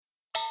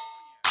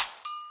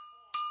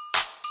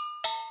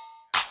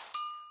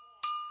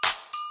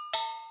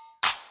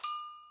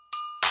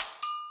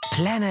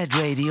Planet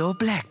Radio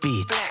Black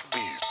Beats.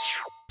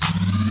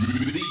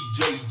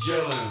 DJ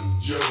Jellin.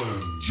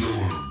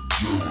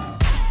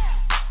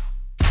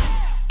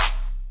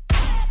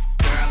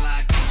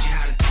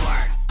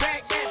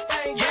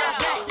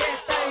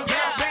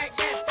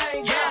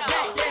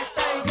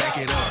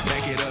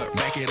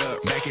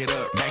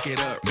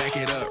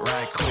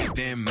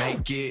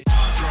 Get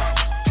drop,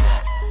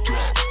 drop,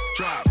 drop,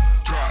 drop,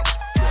 drop,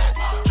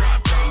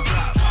 drop,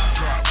 drop,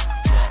 drop,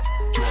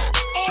 drop,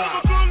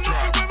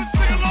 drop, drop,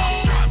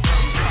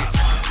 drop.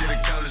 I can see the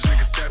college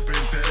nigga step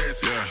into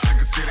this. I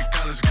can see the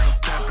college girl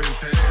step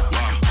into this. I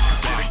can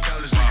see the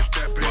college nigga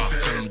step into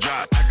this. I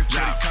can see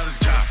the college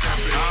girl step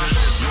into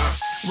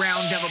this.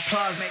 Round of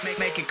applause,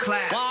 make it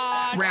clap.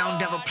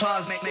 Round of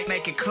applause,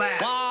 make it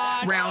clap.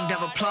 Round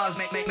of applause,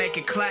 make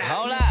it clap.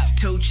 Hold up.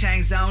 2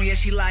 Chainz on, yeah,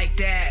 she like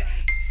that.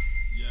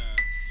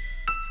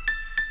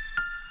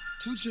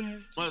 2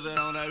 Chainz. What's that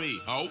on that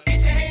beat? Oh.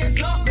 Get your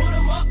hands up, put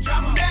 'em up,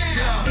 drop 'em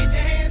down. Get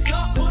your hands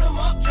up, put 'em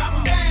up, drop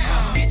 'em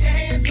down. Get your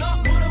hands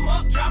up, put 'em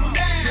up, drop 'em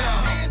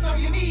down. Hands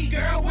on your knee,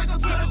 girl, wiggle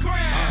to the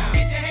ground.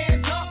 Get your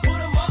hands up, put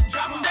 'em up,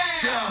 drop 'em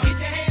down. Get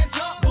your hands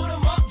up, put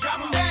 'em up, drop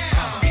 'em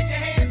down. Get your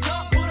hands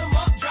up, put 'em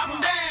up, drop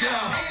 'em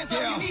down. Hands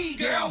on your knee,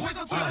 girl,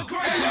 wiggle to the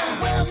ground. Hey, yo,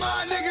 where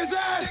my niggas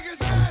at?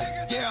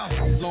 Yeah.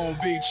 Long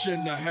Beach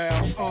in the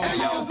house. Hey,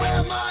 yo,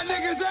 where my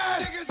niggas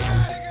at?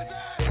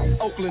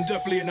 Oakland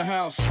definitely in the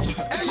house.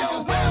 Hey,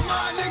 yo, where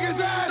my niggas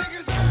at?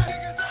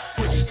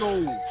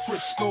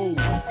 Frisco.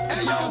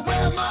 Hey, yo,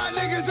 where my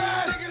niggas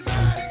at?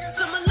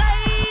 To my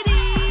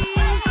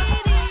ladies.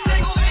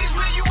 Single ladies,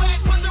 where you at?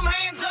 Put them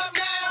hands up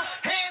now.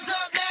 Hands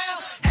up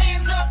now.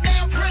 Hands up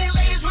now. Pretty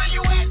ladies, where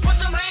you at? Put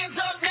them hands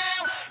up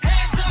now.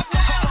 Hands up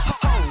now.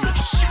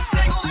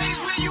 Single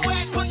ladies, where you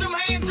at? Put them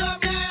hands up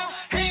now.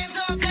 Hands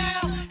up now.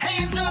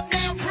 Hands up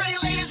now. Pretty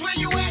ladies, where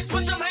you at?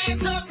 Put them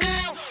hands up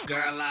now.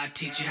 Girl, I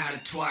teach you how to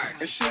twerk.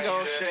 And she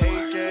gon' shake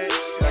it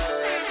like a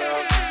red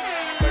nose,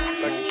 like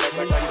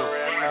a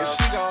red nose. And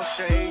she gon'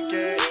 shake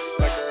it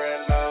like a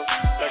red nose,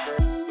 like a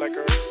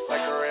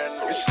red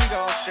nose. And she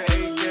gon'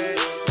 shake it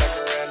like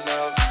a red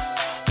nose,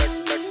 like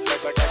a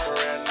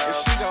red nose. And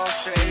she gon'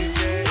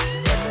 shake it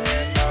like a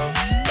red nose,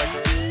 like a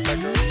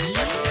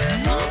red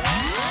nose.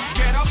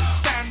 Get up,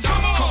 stand up,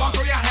 come on,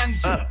 throw your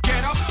hands.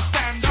 Get up,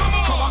 stand up,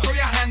 come on, throw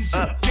your hands.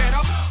 Get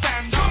up,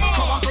 stand up,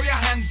 come on, throw your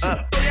hands.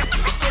 Throw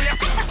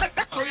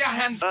your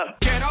hands.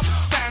 Get up,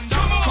 stand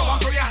up, come on,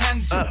 throw your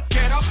hands.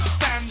 Get up,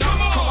 stand up,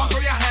 come on,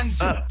 throw your hands.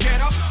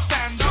 Get up,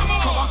 stand up,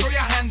 come on, throw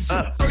your hands.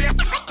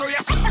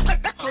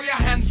 Throw your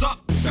hands up.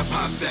 Now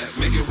pop that,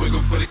 make it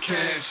wiggle for the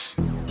cash.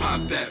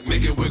 Pop that,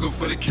 make it wiggle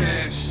for the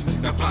cash.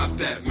 Now pop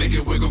that, make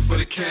it wiggle for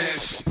the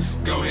cash.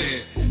 Go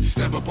ahead,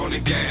 step up on the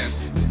gas.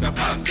 Now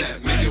pop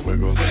that, make it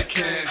wiggle for the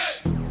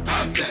cash.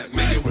 Pop that,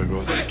 make it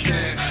wiggle for the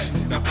cash.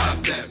 Now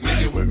pop that,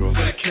 make it wiggle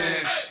for the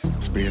cash.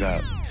 Speed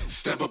up.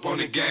 Step up on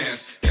the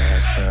gas.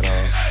 Gas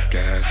pedal,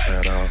 gas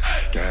pedal,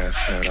 gas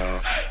pedal,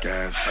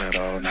 gas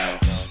pedal now.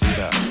 Speed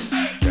up.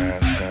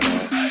 Gas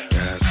pedal,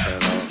 gas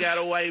pedal. Got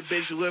a white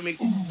bitch with me.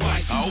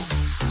 White hoe,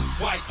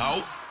 white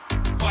hoe,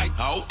 white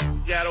hoe.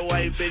 Got a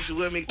white bitch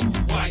with me.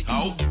 White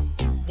hoe,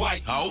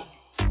 white hoe,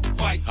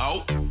 white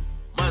hoe.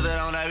 What's that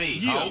on that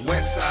beat? Yeah.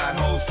 West side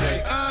hoes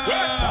say,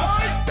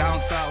 down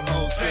south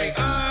hoes say,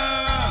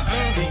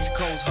 East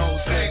Coast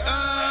hoes say,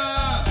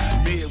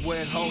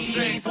 Midwest hoes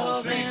say.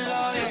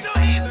 Put your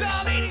hands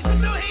up, ladies.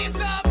 Put your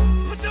hands up.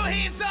 Put your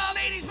hands up,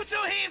 ladies. Put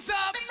your hands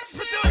up.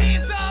 Put your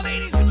hands up,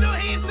 ladies. Put your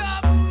hands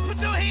up.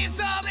 Put your hands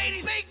up,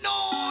 ladies. Make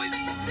noise.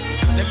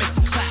 Let me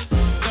clap,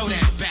 throw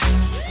that back.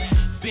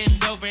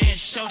 Bend over and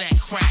show that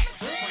crack.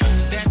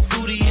 That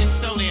booty is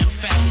so damn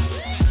fat.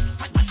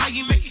 How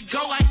you make it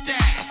go like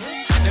that?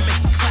 Let me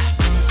clap,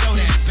 throw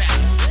that back.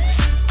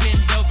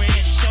 Bend over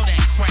and show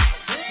that crack.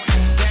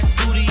 That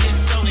booty is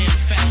so damn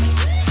fat.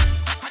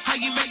 How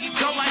you make it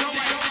go like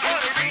that?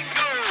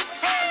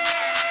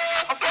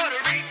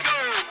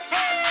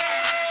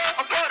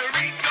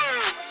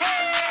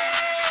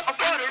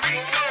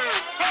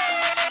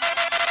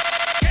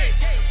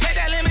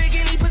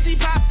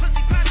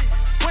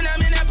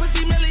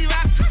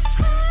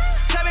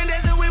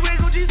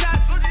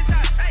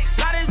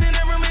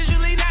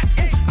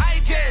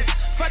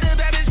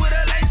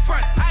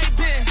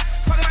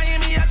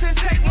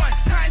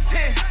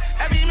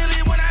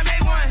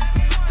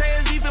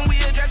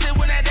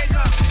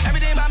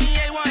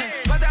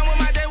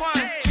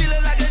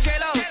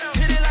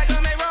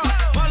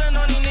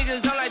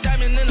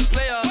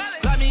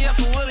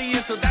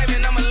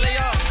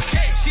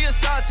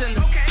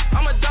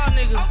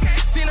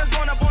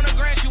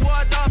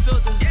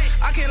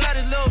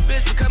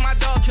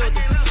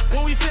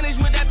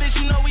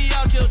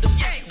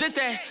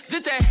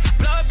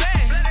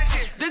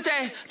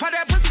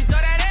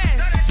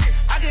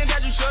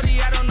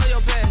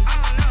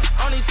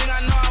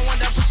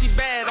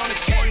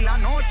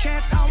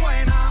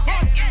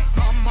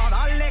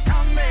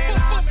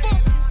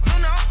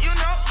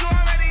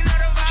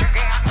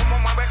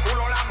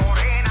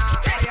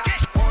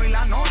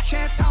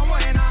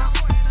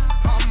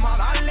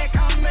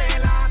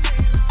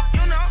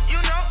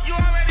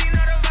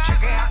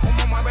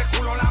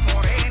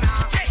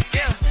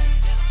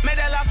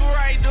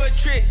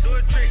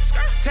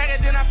 Tag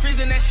it, then I freeze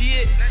it, that she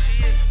it.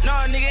 No,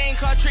 nigga ain't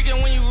caught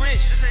tricking when you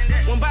rich.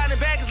 When buying the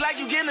bag, it's like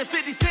you getting a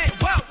 50 cent.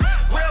 Whoa,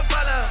 real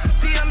color,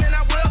 DM and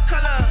I will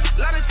color.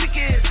 Lot of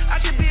tickets, I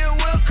should be a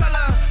will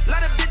color.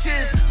 Lot of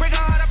bitches, break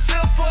her heart, I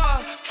feel for her.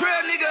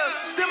 Trail nigga,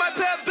 still my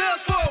pair of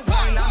bills for her.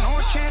 Hoy la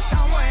noche está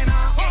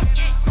buena,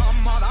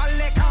 vamos a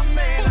darle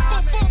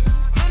candela.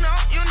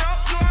 You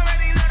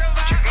already know the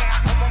vibe.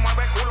 Chequea cómo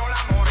mueve el culo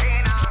la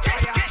morena.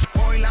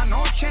 Hoy la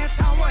noche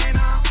está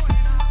buena,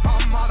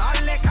 vamos a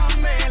darle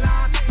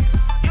candela.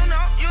 You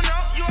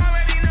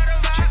already know the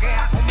vibe.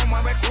 Chequea cómo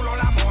mueve el culo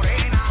la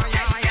morena.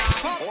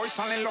 Hoy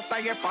salen los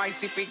Tiger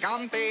Spicy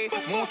picantes.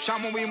 Mucha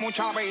movie,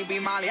 mucha baby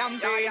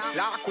maleante.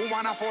 La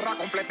cubana forra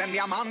completa en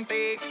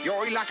diamante. Y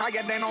hoy la calle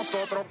es de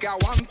nosotros que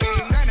aguante.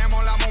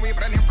 Tenemos la movie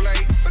prende en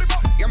play.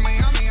 Y en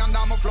Miami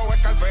andamos flow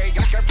Scarface. Y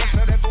al que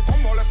force de tu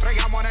combo le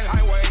estrellamos en el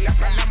highway. Le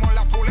prendemos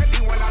la fullet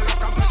y huele a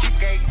loca de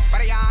cheesecake.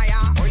 Pero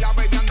ya, hoy la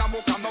baby andan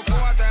buscando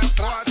fuerte.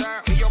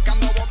 Y yo que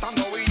ando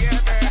botando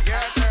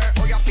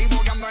billetes. Hoy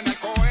activo que ando en el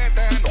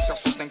cohete. No se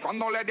asusten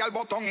cuando le dé al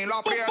botón y lo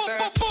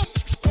apriete.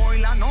 Hoy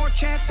la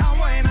noche está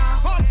buena,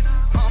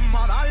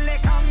 vamos a darle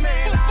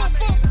candela.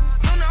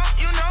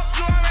 You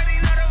already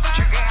know the vibe.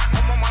 Chequea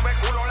cómo mueve el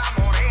culo la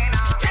morena.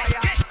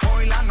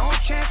 Hoy la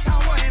noche está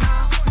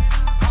buena,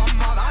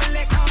 vamos a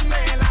darle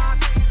candela.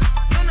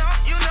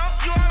 You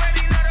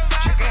already know the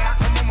vibe. Chequea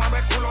cómo mueve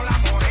el culo la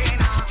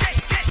morena.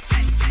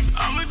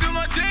 I'ma do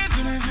my dance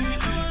in it,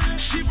 beat.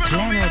 She front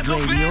on me, I Planet go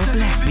Radio bands in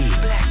Black it, beat.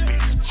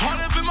 Beats. All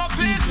up in my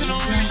pants and no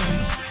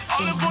reason.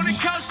 All up on the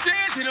couch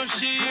dancing on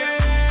shit, yeah.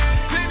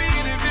 Play me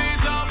in the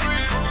face, all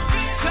free.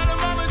 Tell her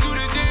mama do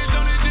the dance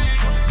on the dick.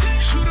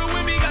 Shooter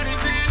with me, got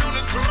his hand on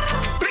the stick.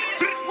 We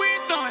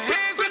ain't throwing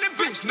hands in the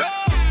bitch, no.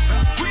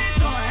 We ain't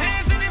throwing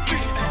hands in the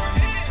bitch.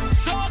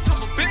 Throw a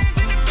couple bands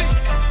in the bitch.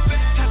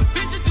 Tell a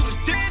bitch to do the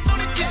dance on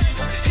the dick.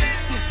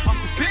 Hands it off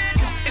the bed.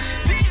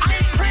 I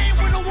ain't playing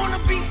when I wanna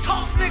be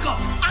tough, nigga.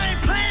 I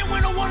ain't playing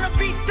when I wanna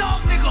be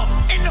dog, nigga.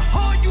 In the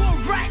hood, you a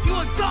rat, you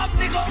a dog,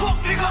 nigga. Fuck,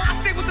 nigga. I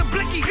stay with the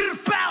blicky. Hit a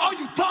bow. Oh,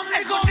 you dumb,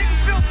 nigga. Nigga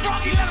feel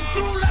froggy, let him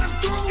through, let him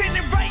through.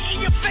 Standing right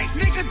in your face,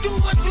 nigga. Do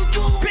what you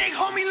do. Big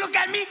homie, look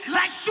at me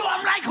like sure,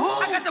 I'm like who?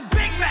 I got the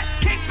big Mac,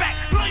 kick back,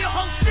 blow your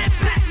whole shit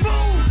back.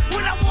 Smooth.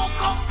 When I walk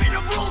up in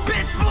the room,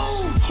 bitch,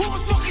 move. Who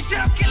was talking shit?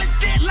 I'm killing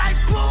shit like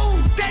boo.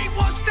 They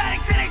want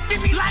static till they see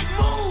me like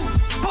move.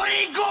 But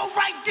he go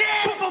right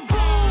there. Boom, boom,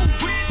 boom.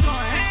 We ain't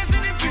throwing hands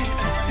in the bitch.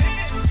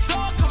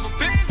 Throw a couple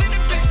bands in the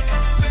bitch.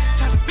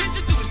 Tell a bitch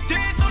to do the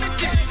dance on the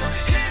dick.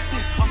 Hands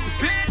it off the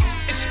bed.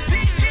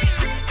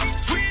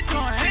 We ain't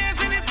throwing hands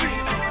in the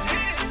bitch.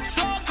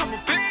 Throw a couple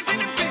bands in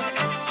the bitch.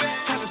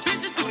 Tell a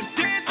bitch to do the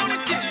dance on the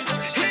dick.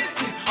 Hands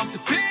it off the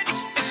bed.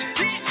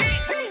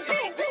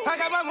 I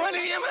got my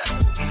money in my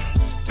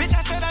bitch.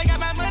 I said I got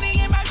my money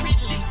in my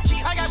Ridley.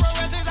 I got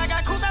Rolexes, I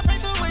got coups, I pay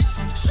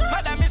tuition.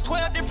 My diamonds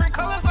 12 different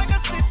colors like a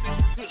sissy.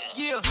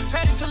 Yeah,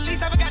 Patty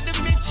Felice, I forgot to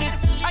mention.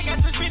 I got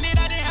some spin it,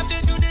 I didn't have to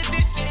do the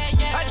dishes.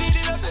 I did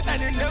it up and I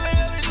didn't never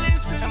ever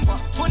listen.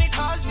 20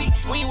 cars deep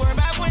when you worry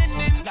about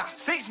winning.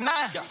 6'9",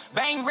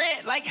 bang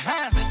red like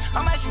Heinz.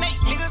 I'm a snake,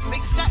 nigga,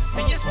 6 shots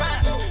in your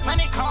spine. My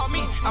nigga call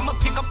me, I'ma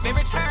pick up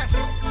every time.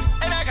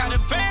 And I got the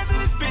bands in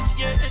this bitch,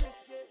 yeah.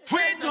 We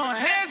ain't throwing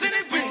hands in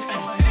this bitch.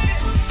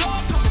 Throw a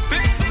couple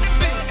bands in the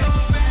bed.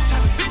 Tell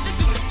a bitch to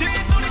do the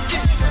dance on the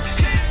dick.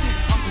 Hands it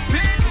off the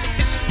bed.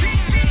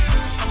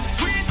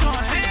 We ain't throwing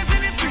hands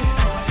in this bitch.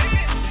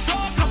 Throw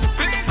a couple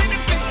bands in the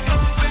bed.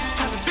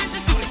 Tell a bitch to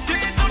do the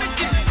dance on the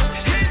dick.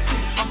 Hands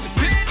it off the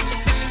bed.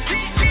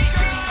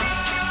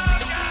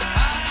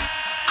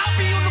 I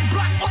be on the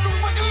block on the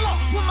regular.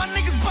 When my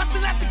niggas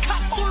bustin' at the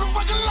cops on the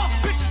regular.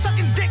 Bitches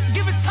sucking dick,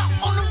 give it top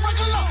on the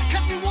regular.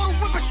 Catch me water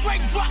whipping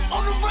straight drop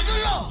on the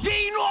regular. Yeah,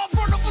 you know I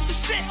run up with the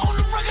shit on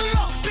the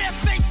regular. Bare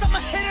face, I'ma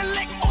hit a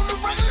lick on the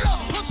regular.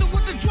 Pussy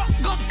with the drop,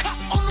 gun cop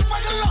on the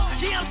regular.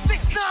 Yeah, I'm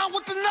 6'9"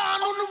 with the 9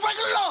 on the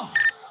regular.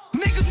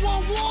 Niggas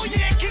want war,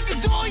 yeah, kick the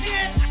door,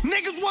 yeah.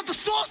 Niggas want the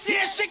sauce,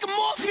 yeah, shake 'em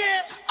off,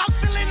 yeah. I'm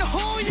still in the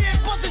hole, yeah,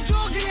 bustin'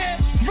 drugs,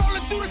 yeah.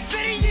 Rollin' through the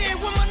city, yeah,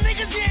 with my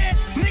niggas, yeah.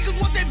 Niggas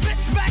want their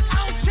bitch back,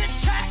 I don't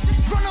chit-chat.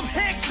 Run up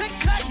here, click,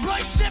 clack, blow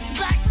shit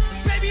back.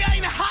 Baby,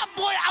 I ain't a hot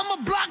boy, I'm a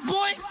block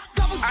boy.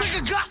 Double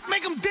trigger Glock,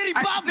 make 'em diddy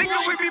bob, boy. Nigga,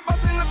 we be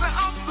bustin' up the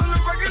ops on the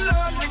regular.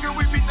 Nigga,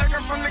 we be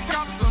ducking from the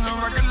cops on the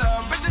regular.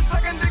 Bitches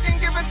sucking dick and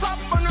giving top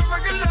on the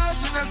regular.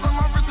 Shit that's on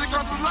my wrist, it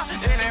costs a lot,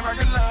 it ain't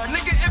regular.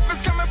 Nigga, if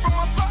it's coming from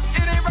my spot,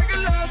 it ain't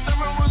regular. 7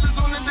 rulers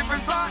on a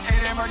different side,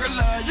 it ain't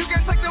regular. You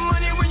can take the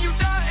money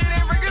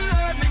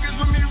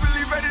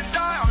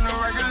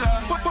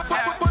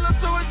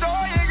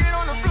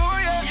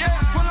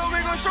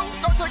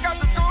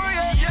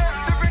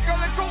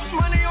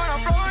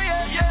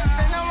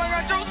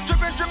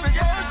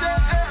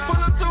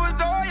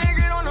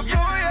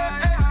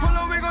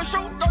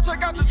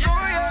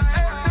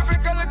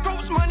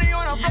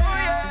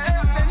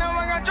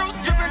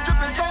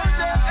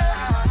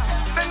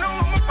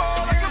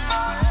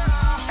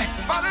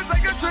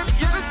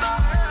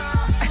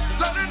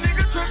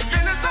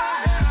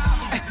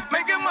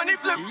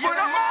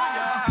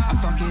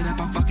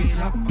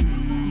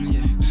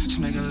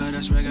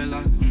that's regular.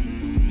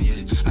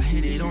 Yeah. I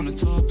hit it on the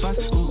tour bus.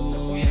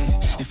 Ooh,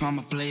 yeah. If I'm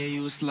a player,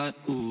 you a slut.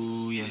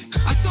 Ooh, yeah.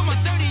 I told my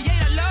 38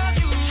 I love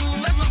you.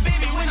 That's my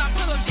baby when I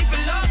pull up, she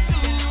pull up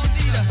too.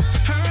 See the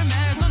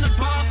Hermes on the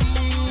bar,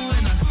 ooh,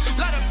 and a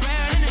lot of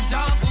bread in the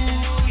dog,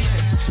 ooh,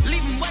 yeah.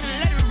 Leave 'em wet and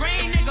let it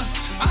rain, nigga.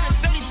 I had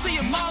 30 to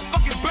your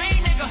motherfucking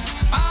brain, nigga.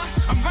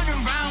 I'm running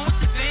around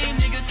with the same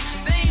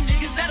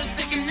niggas that'll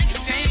take a nigga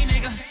chain,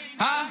 nigga.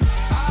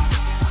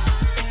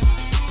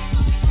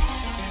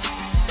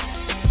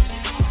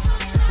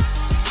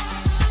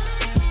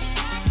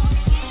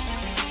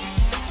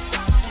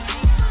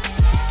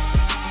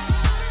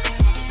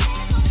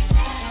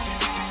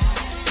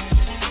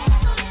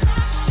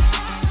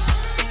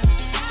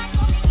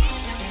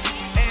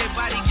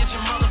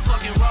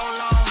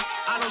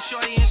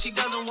 Shorty and she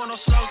doesn't want no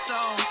slow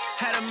song.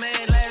 Had a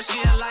man last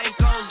year, life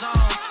goes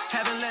on.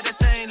 Haven't let the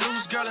thing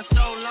loose, girl, in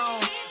so long.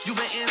 You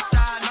been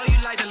inside, know you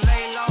like to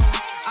lay low.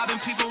 I've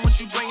been peeping what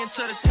you bringing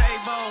to the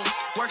table.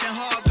 Working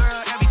hard,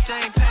 girl,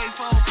 everything paid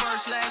for.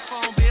 First, last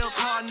phone bill,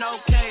 car, no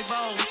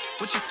cable.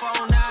 With your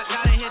phone out,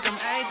 gotta hit them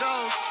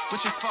angles.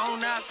 With your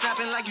phone out,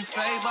 snapping like you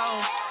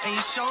Fable. And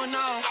you showing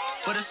off,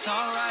 but it's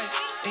alright.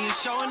 And you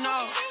showing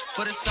off,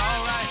 but it's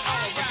alright.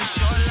 It's a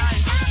short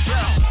life,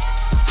 yeah.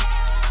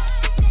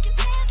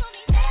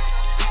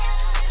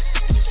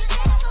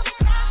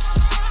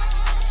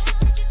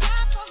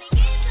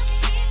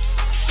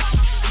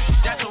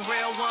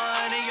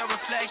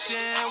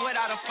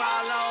 Without a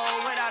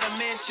follow, without a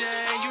mention,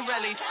 you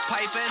really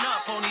piping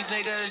up on these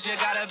niggas. You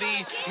gotta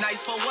be nice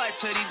for what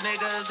to these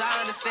niggas? I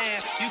understand.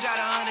 You got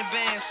 100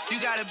 bands,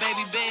 you got a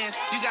baby Benz,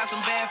 you got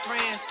some bad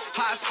friends.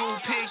 High school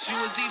pics, you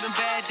was even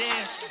bad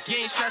then.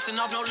 You ain't stressing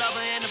off no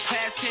lover in the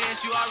past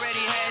tense. You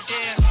already had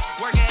them.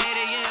 Work at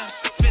 8 a.m.,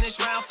 finish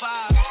round 5.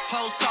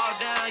 Post talk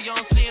down, you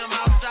don't see them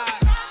outside.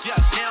 Yeah,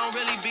 they don't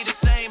really be the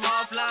same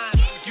offline.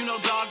 You know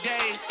dog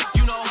days,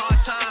 you know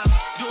hard times.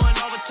 Doing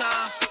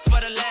overtime for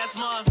the last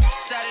month.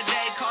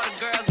 Saturday, call the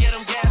girls, get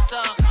them gassed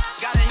up.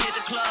 Gotta hit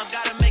the club,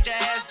 gotta make that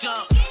ass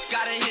jump.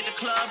 Gotta hit the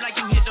club like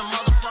you hit the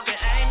motherfucking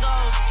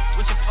angles.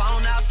 With your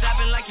phone out,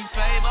 snapping like you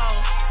Fable.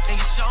 And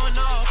you showing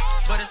off,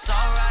 but it's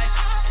alright.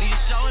 And you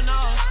showing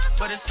off,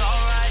 but it's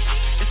alright.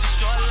 It's a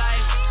short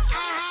life.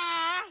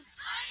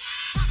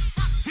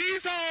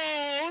 These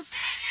hoes,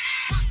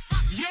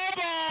 your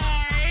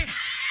boy,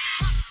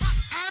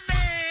 I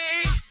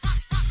made.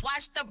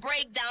 Watch the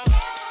breakdown.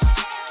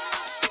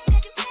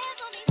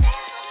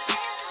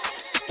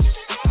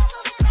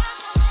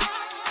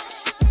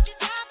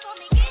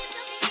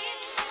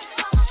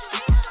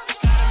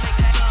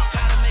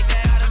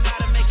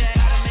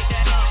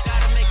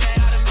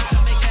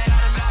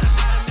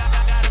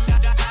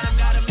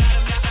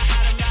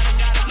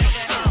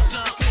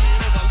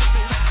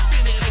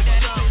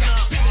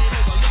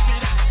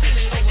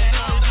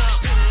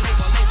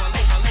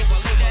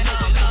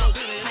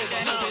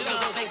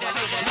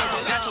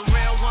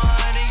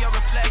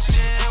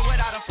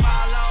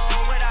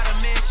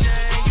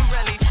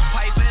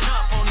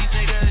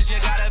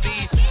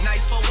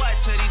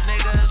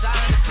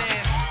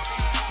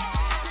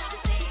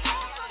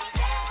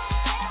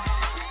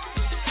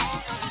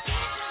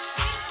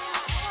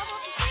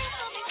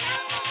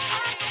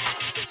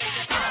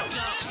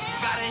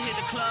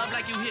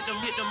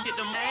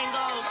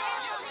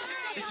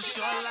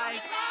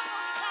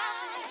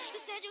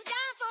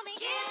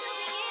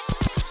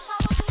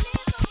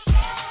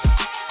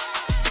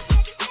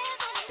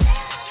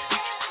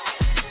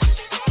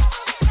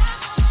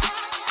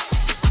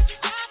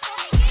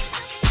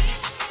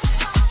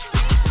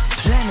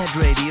 Planet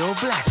Radio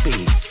Black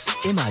Beats.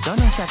 Immer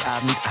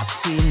Donnerstagabend ab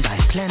 10 bei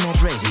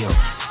Planet Radio.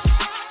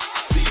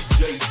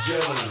 DJ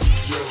Jelly.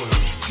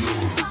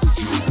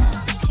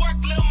 Twerk,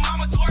 little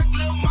mama, twerk,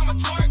 little mama,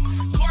 twerk.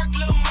 Twerk,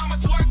 little mama,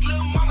 twerk,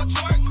 little mama,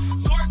 twerk.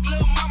 Twerk,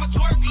 little mama,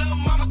 twerk, little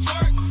mama,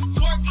 twerk.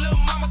 Twerk, little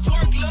mama,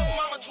 twerk, little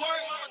mama,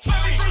 twerk. Let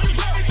me see you,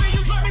 let me see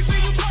you, let me see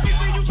you, let me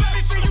see you, let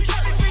me see you,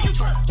 let me see you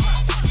twerk.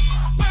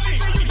 Let me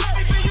see you, let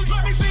me see you,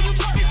 let me see you,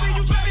 let me see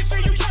you, let me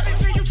see you, let me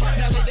see you twerk.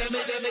 Now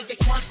make that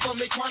quant for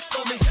me, quant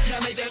for me. Now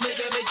make that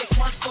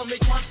quant for me,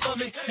 quant for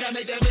me. Now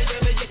make that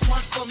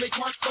quant for me,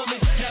 quant for me.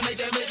 Now make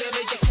that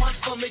quant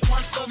for me,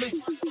 quant for me.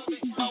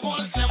 I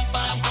wanna slim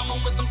by, come on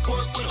with some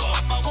pork with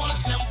off. I wanna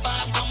slim by,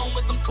 come on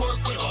with some pork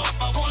with off.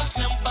 I wanna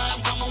slim by,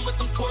 come on with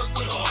some pork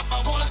with off.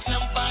 I wanna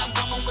slim by,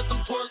 come on with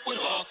some pork with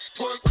off.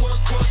 Pork, pork,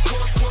 pork,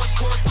 pork, pork,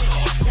 pork with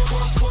off. Pork,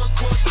 pork,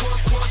 pork,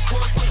 pork, pork,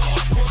 pork with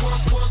off. Pork,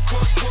 pork,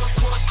 pork, pork,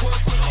 pork,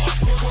 pork with off.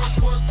 Pork,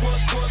 pork,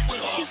 pork, pork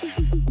with off.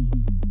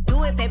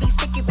 Do it, baby,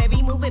 stick it,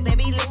 baby, move it,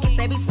 baby, lick it,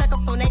 baby, suck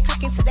up on that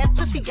click into that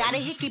pussy, got a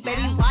hickey,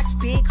 baby, watch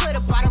big,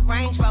 could've brought a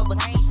Range Rover.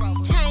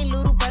 Chain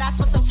little, but I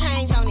spent some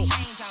change on it.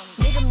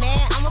 Nigga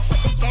mad, I'ma put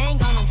the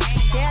gang on him.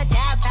 They'll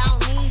die about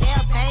me,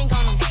 they'll bang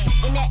on him.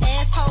 In that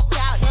ass poked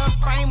out, little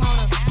frame on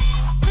him.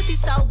 Pussy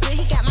so good,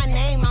 he got my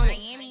name on it.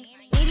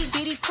 Itty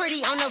bitty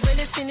pretty, on the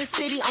realest in the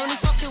city. Only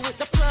fucking with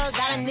the plug,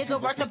 got a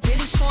nigga worth a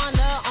billy, showing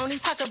love. Only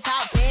talk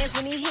about bands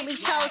when he hit me,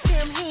 chose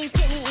him, he ain't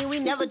pick me, and we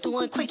never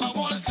doing quickies. I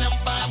wanna slim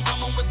by,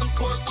 come on with some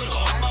pork with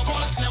off. I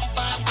wanna slim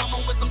by, come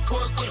on with some pork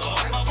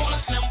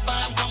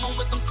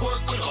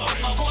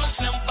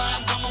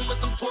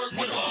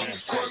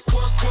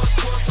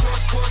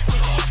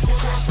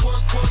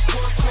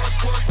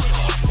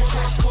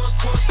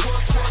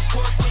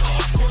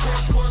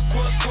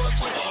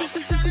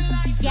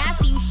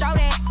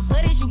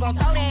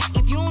gon' throw that.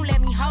 If you don't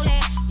let me hold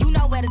that, you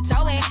know where to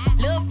throw it.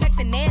 Lil'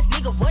 flexin' ass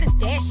nigga, what is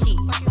that shit?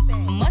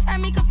 Must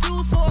have me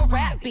confused for a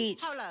rap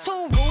bitch.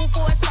 Too rude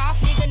for a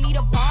soft nigga, need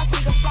a boss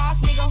nigga, floss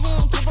nigga, who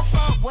don't give a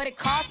fuck what it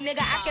cost,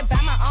 nigga. I can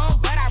buy my own,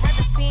 but I'd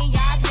rather spend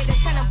y'all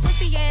niggas. Tell them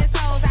pussy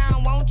assholes I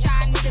don't want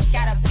y'all niggas.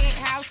 Got a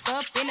penthouse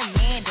up in a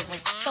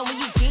Mandarin. So when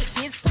you get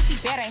this pussy,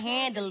 better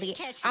handle it.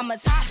 I'm a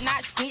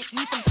top-notch bitch,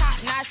 need some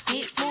top-notch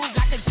dick. Smooth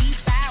like a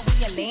G5 when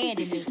you're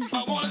landing it.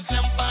 I want a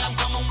slim fine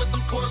woman with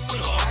some pork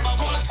with her. I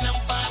want a slim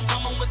fine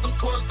woman with some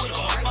pork with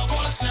her. I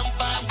want a slim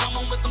fine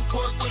woman with some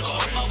pork with her.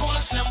 I want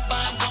a slim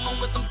fine woman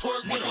with some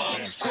pork with her.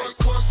 Pork,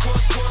 pork, pork,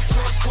 pork,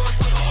 pork, pork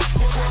with her.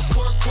 Pork,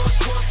 pork, pork,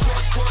 pork,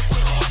 pork, pork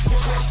with her.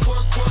 Pork,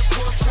 pork, pork,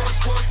 pork, pork,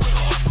 pork with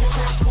her.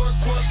 Pork, pork,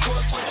 pork,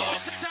 pork with her.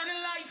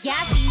 Yeah,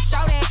 I see you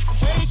show that.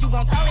 Good as you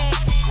gon' throw that.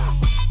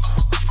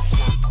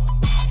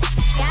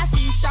 Yeah, I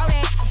see you show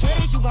that. Good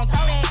as you gon'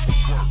 throw that.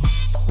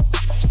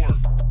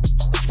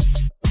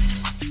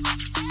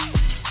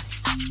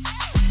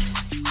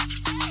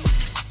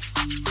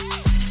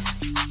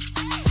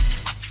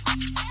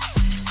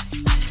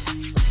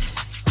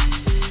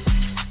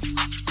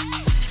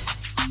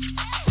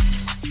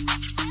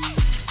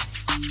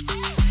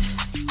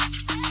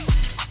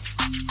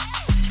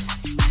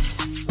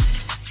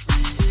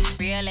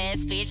 Real ass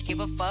bitch, give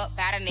a fuck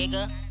about a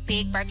nigga.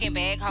 Big Birkin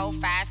bag, hold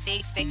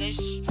 5-6 figures.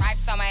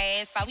 Stripes on my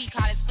ass, so he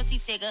call his pussy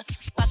Tigger.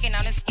 Fucking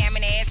on a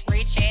scamming ass,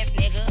 rich ass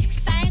nigga.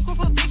 Same group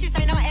of bitches,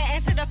 ain't no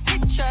ass to the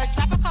picture.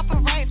 Drop a couple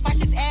rights, watch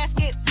his ass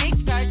get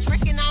bigger.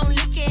 Drinking, I'm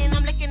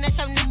licking at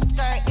your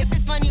nigga. If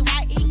it's money,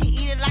 why eat? Can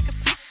eat it like a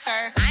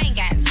snicker. I ain't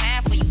got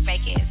time for you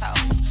fake ass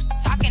hoes.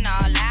 Talking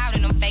all loud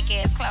in them fake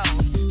ass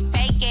clothes.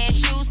 Fake ass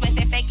shoes, match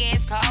that fake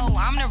ass coat.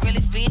 I'm the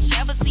realest bitch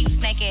ever see,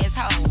 snake ass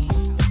hoes.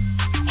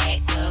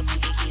 Act up,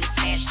 you can get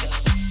smashed up.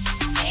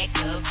 Act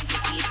up, you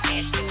can get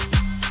smashed up.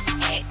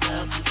 Act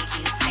up, you can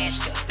get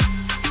smashed up.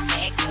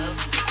 Act up,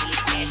 you can get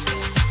smashed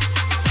up.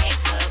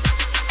 Act up,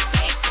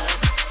 act up,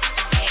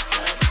 act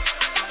up,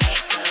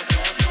 act up.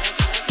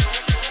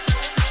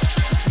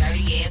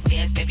 Dirty ass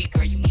ass, baby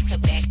girl, you need to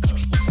back up.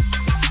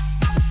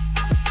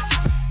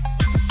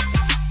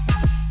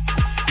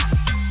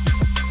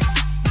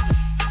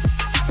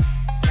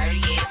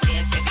 Dirty ass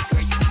ass, baby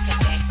girl, you need to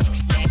back up.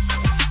 Back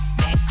up,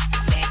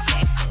 back, back, back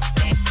up,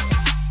 back up,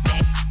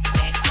 back, back,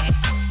 back up,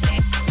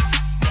 back up, back,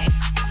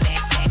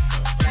 back, back up.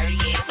 Dirty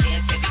ass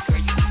ass, baby girl,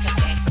 you need to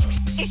back up.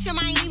 It's your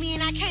Miami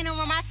and I can't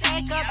run my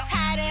sack up.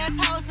 Tired ass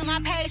hoes in my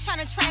page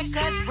tryna track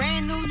us.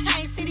 Brand new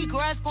chain city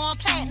girls going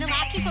platinum. I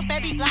keep a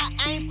baby Glock,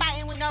 I ain't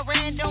fighting with no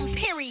random,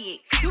 period.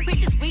 You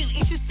bitches weak,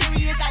 is you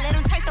serious? I let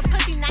him taste the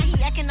pussy, now he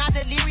acting all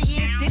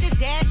delirious. Did a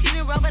dash in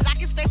the rubber like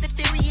his face is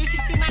furious. You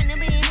see my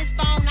number in his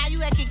phone, now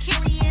you acting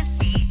curious.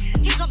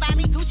 He gon' buy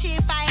me Gucci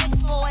if I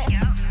ask for it.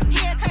 He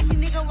a classy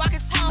nigga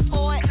walking town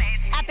for it.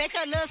 I bet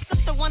your little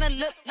sister wanna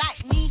look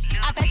like me.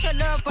 I bet your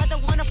little brother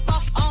wanna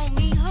fuck on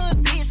me.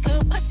 Hood bitch,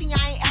 good pussy, I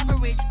ain't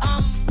average.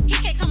 He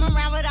can't come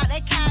around without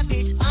that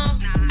cabbage.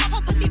 Pop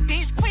a pussy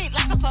bitch quick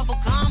like a bubble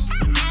gum.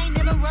 I ain't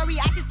never worry,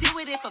 I just deal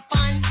with it for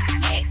fun.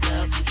 Act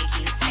up, you can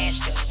get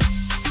smashed up.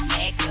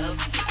 Act up,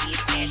 you can get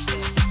smashed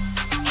up.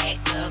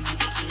 Act up, you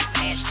can get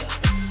smashed up.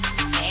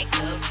 Act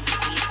up, you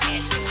can get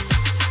smashed up.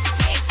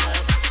 Act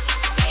up,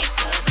 act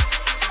up,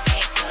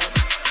 act up,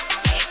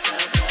 act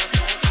up.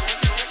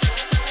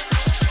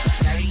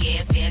 Dirty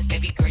ass ass,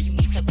 baby girl, you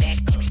need to back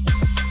up.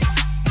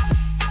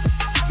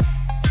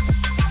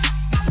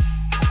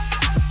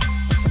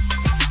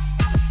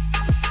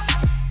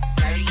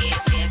 Dirty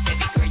ass ass,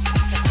 baby girl, you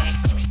need to back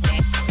up,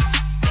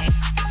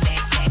 back up,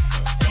 back, back,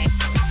 back up, back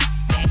up,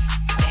 back,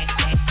 back, back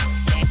up, back up,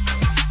 back,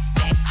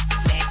 back,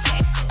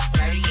 back up.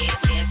 Dirty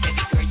ass ass,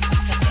 baby girl, you need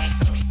to back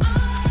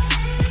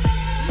up.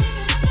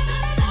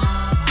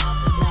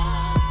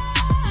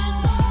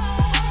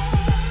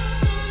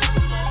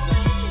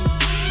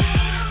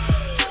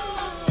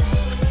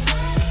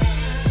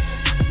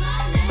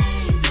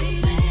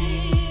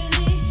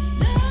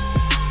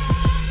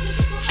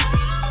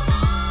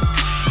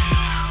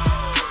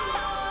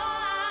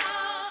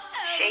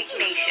 Shake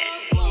Nation.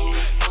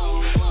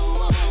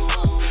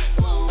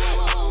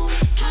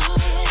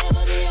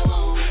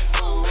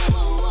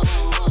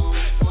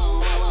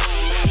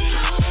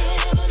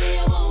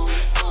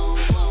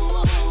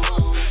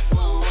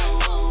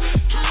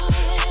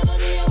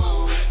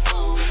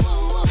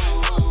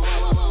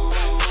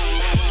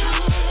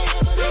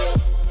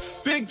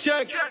 Big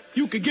checks,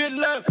 you could get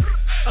left.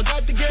 I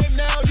got the game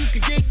now, you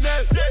could get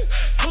next.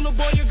 Pull up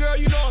on your girl,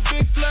 you know a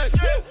big flex.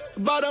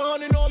 About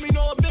 100 on me,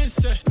 know I'm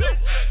missing.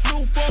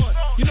 New phone,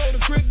 you know the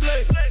quick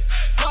blade.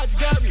 Watch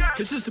Gary,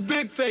 cause it's a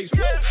big face.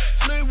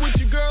 Slim with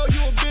your girl,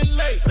 you a bit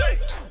late.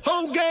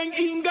 Whole gang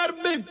eating, got a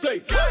big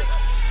plate.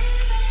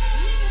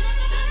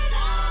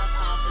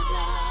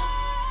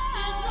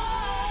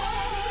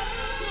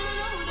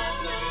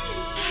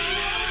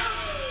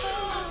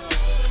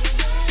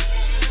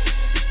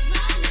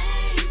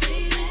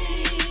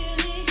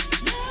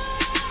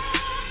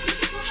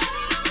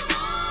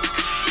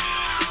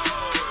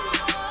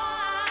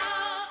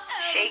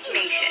 Shake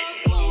Nation.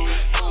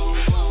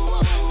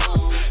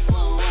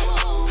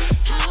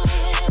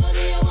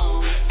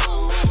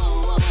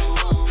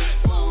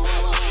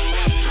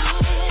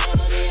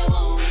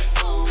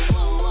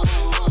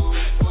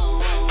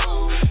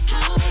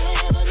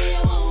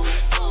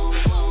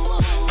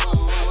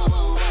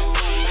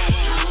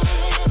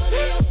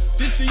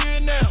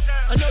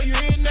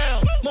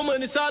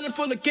 island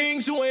full of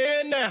kings who ain't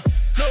here now.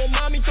 Little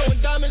mommy throwing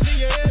diamonds in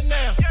your head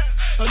now.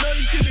 I know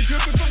you see me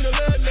dripping from the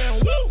lead now.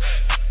 Woo!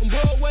 On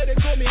Broadway, they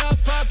call me Hot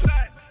Poppin'.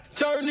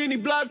 Turn any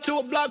block to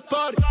a block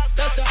party.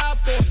 That's the hop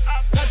on it.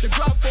 Got the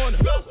drop on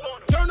it. Woo!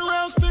 Turn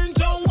around, spin,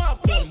 Joan Wop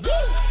on it. Woo!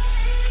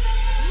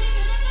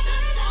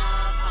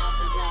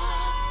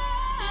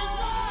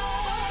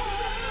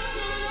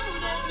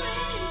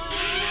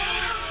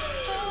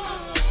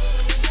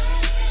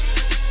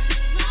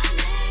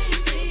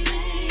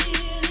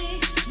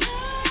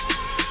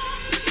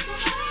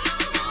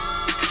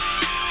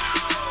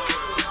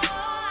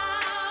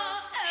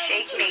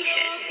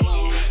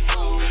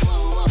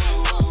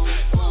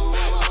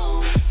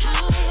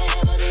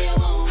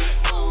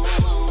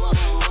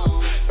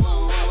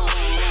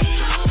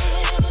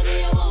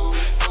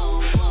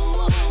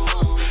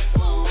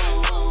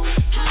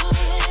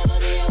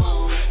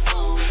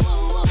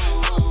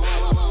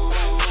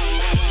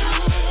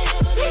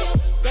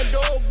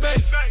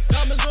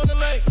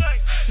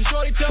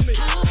 Tell me,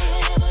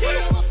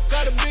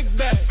 got a big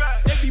bag,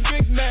 they be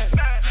big mad.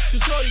 So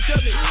shorty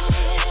tell me,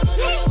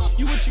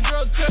 you with your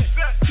girl's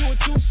back, do a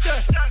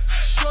two-step.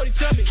 Shorty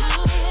tell me,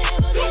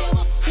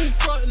 who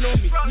frontin'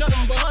 on me,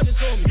 nothing but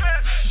hundreds on me.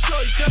 So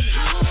shorty tell me.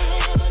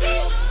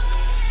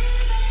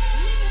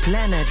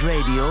 Planet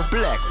Radio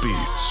Black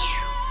Beats.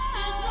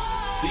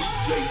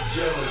 DJ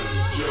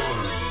John.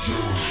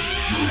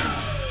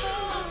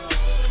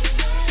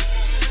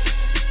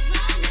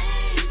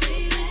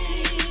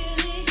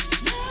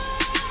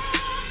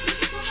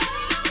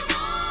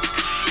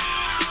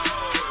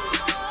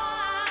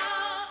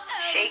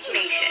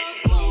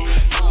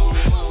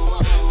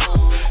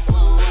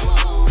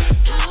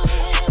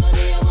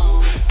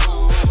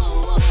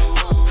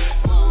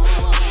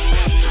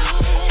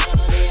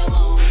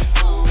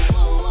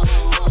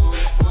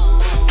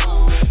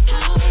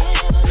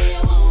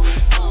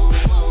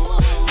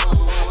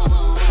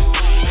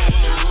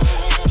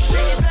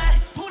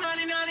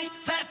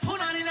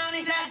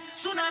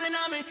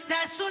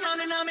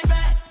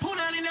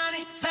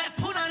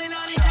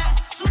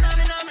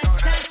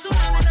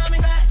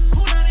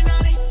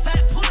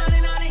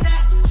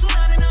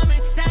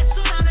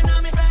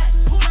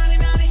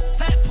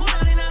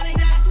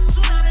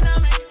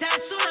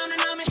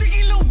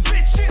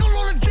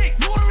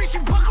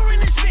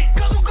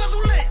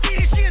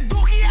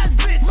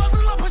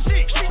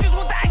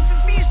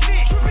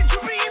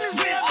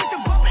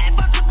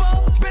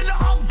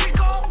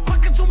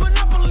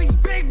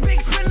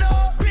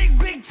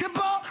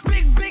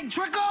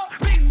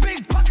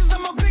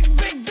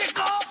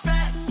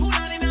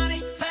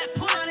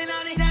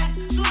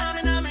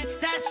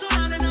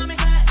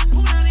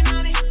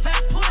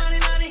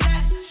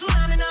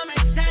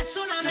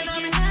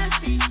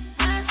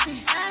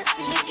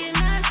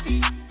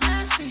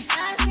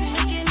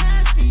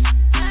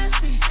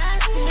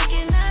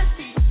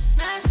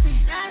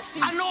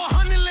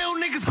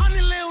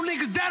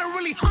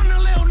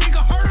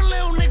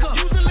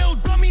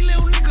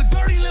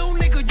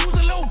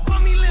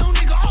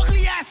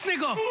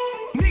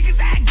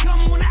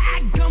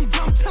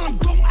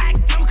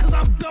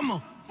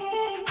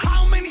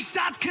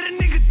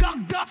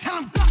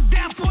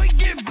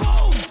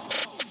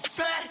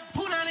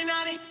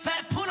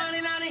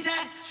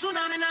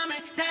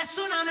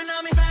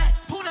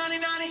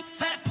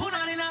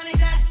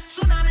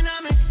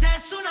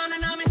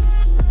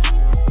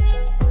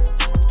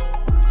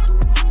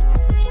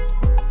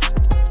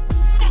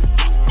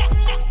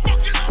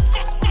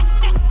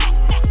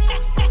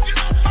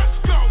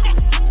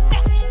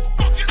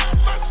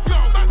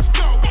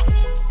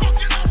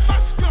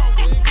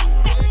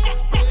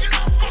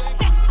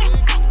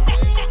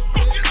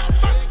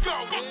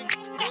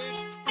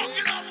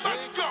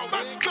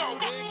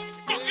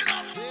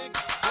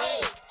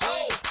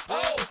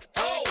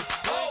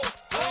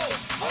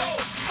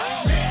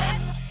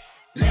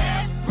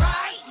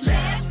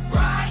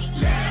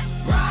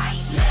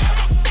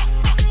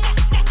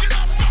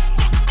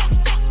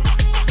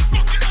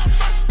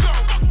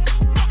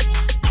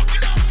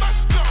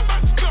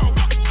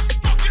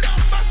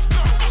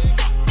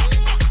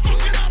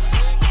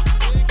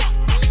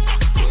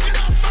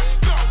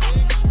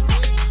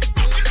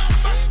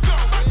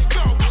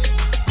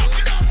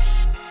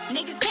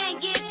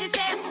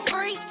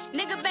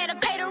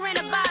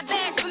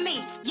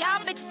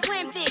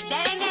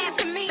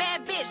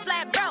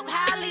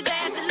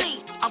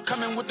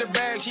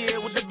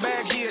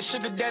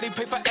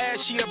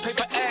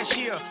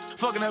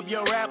 Up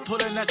your rap,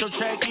 pulling out your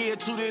track, yeah.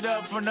 Toot it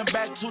up from the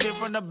back, toot it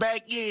from the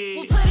back, yeah.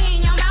 Well, put it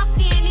in your mouth,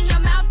 then, in your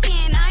mouth,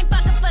 then. I ain't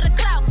fucking for the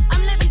clout.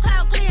 I'm living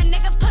clout clear,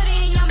 nigga. Put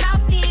it in your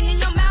mouth, then, in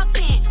your mouth,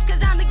 then.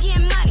 Cause I'ma get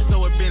money.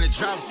 So it been a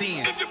drought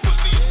then. If your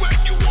pussy is wet,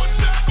 you want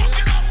that.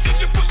 If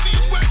your pussy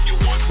is wet, you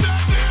want that.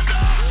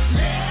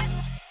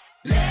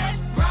 Left,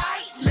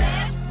 right,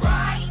 left,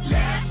 right,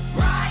 left,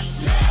 right,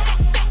 left.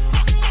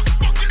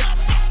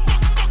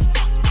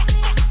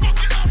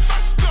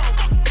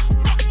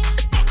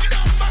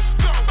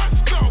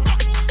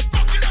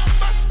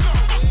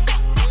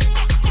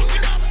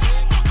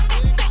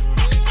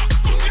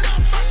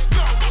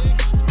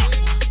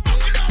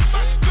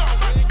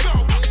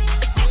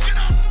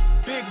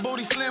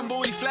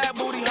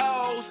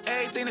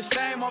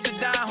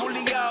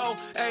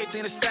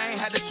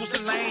 was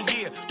a lane,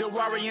 yeah. The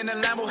Rari and the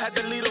Lambo had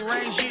the lead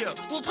range, yeah.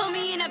 Well, put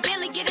me in a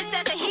Bentley, get it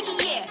set to hickey,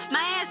 yeah. My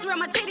ass real,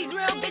 my titties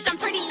real, bitch,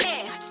 I'm pretty,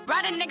 yeah.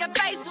 Ride a nigga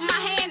face with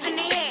my hands in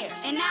the air.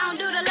 And I don't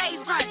do the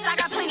lace fronts, I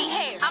got plenty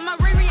hair. I'm a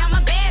Riri, I'm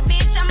a bad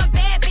bitch, I'm a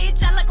bad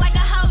bitch. I look like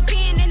a hoe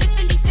 10 and it's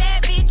 50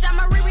 Savage.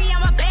 I'm a Riri,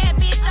 I'm a bad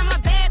bitch, I'm a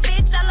bad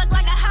bitch. I look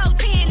like a hoe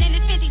 10 and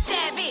it's 50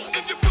 Savage.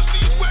 If your pussy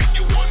is wet,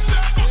 you want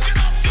sex.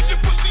 If your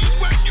pussy is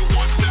wet, you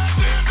want sex.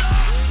 Stand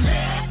up.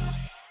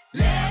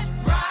 Left,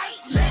 right,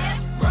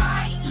 left,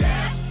 right,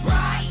 left,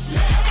 right,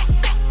 left.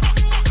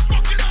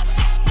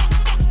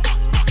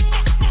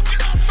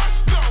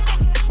 Let's go.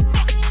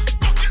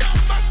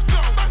 Let's go. Let's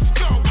go. Let's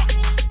go.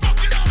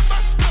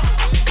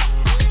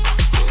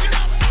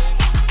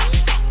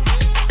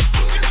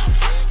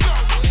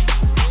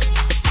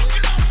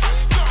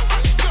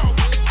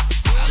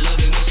 I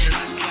love it when she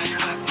clap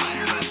it up,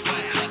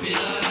 clap it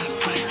up,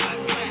 clap it up,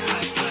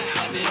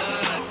 clap it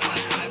up.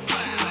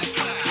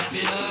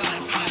 Now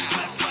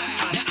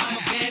I'm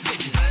a bad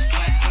bitches.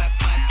 Clap it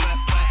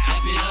up,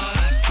 clap it up,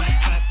 clap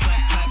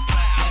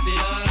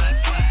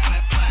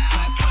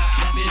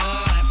it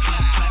up.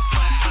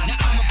 Now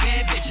I'm a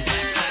bad bitches.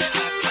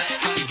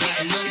 You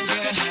getting money,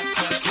 girl?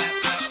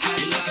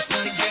 You looking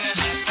stunning, girl?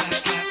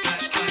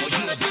 Oh,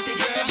 you a birthday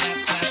girl?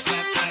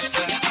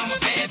 Now I'm a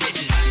bad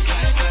bitches.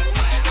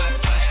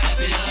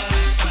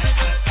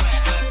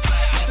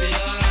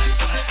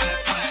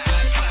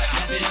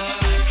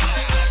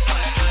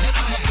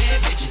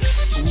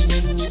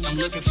 I'm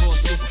looking for a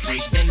super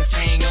freak. Send the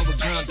thing over,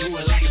 girl, do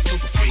it like a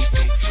super freak.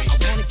 I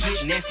wanna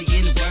get nasty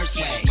in the worst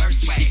way.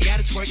 You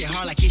gotta twerk it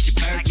hard like it's your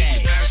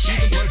birthday. She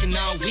been working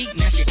all week,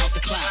 now she off the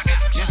clock.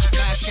 Now she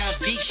 5 shots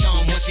deep, show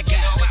 'em what you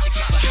got.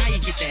 But how you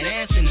get that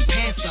ass in the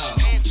pants though?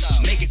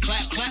 Make it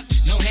clap, clap,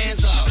 no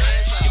hands off.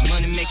 Your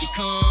money make it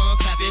come,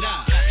 clap it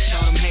up. Show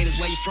them haters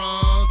where you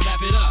from,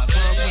 clap it up.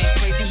 Club went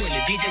crazy when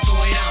the DJ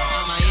throw it on.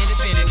 All my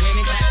independent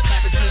women,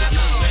 clap it to the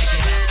song.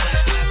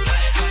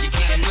 You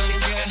getting money,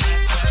 girl?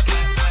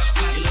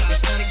 You looking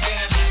stunning,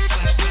 girl?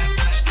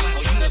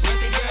 Oh, you a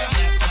birthday girl?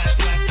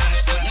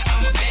 Now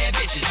I'm a bad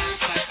bitches.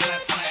 Clap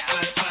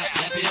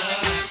it up,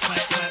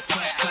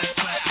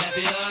 clap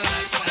it up,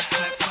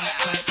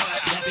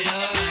 clap it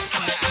up.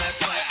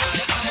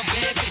 Now I'm a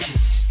bad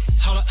bitches.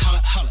 Holla,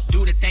 do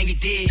the thing you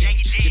did,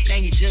 the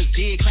thing you just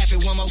did. Clap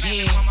it one more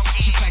again.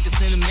 She practice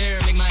in the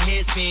mirror, make my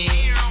head spin.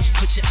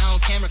 Put you on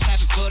camera, clap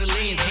it for the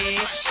lens.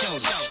 Head,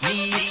 shoulder,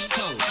 knees,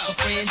 toes. Her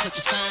friend just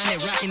as fine, they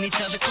rocking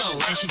each other's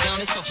clothes. And she done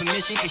this for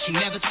permission, and she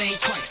never think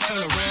twice. Turn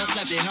around,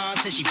 slap it hard,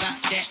 said she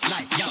bout that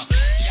life. Yo,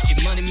 your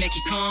money make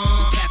you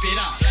come, clap it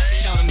up.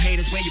 Show them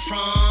haters where you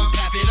from,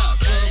 clap it up.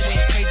 Club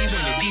went crazy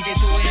when the DJ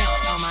threw it on.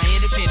 All my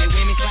independent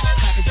women,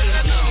 clap it to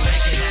the song.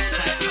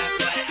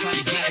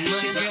 You getting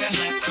money, girl?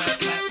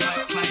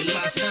 You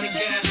looking stunning,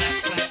 girl?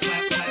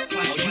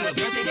 Oh, you a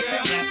birthday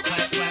girl?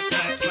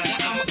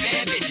 Now I'm a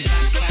bad bitches.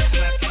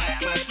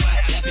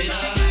 Clap it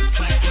up,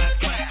 clap it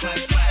up,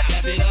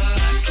 clap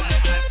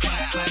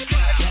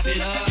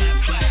it up.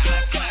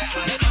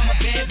 Now I'm a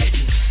bad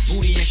bitches.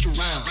 Booty extra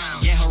round,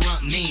 yeah, her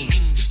rump mean.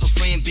 Her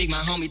friend Big,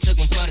 my homie, took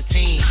one for the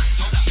team.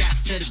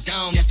 Shots to the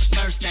dome, that's the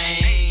first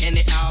thing. And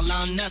it all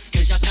on us,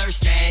 cause y'all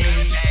thirsty.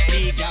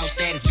 Big dog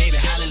status, baby,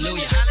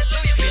 hallelujah.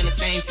 Feel the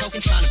thing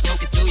poking, trying to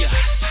poke it through ya.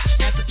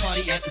 After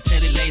party, after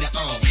tell it later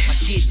on. My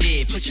shit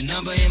dead, put your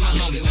number in my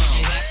homie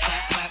phone.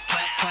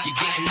 You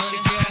getting money,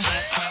 girl?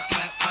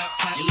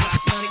 You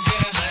looking stunning,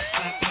 girl?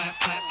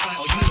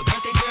 Oh, you a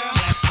birthday girl?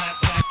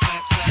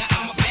 Now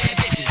I'm a bad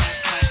bitches.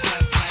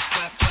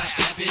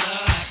 Clap it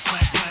up,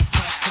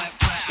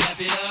 clap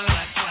it up.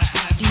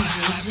 DJ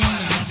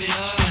Jenny.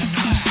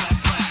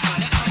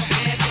 Now I'm a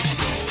bad bitches.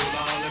 Gold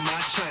all in my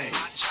chain.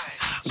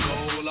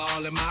 Gold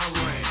all in my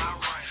ring.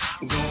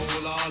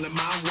 Gold all in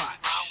my watch.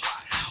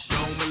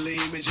 Don't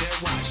believe me,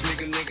 just watch.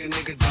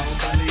 Nigga, don't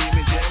believe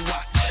me, just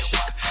watch.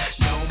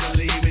 Don't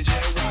believe me,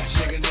 just watch.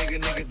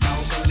 Nigga,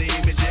 don't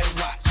believe me, just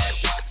watch.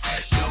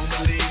 Don't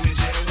believe me,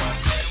 just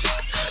watch.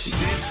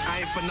 This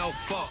ain't for no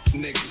fuck,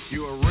 nigga.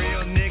 You a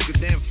real nigga,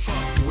 then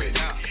fuck with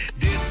it.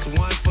 This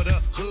one for the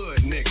hood,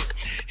 nigga.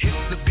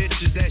 Hips the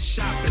bitches that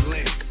shopping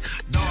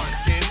links. Dark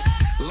skin,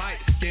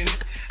 light skin,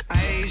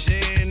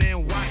 Asian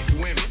and white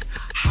women.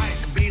 Hype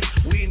beast,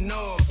 we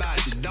know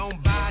about you.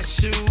 Don't buy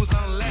shoes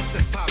unless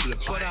they're popular.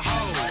 For the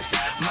hoes,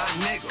 my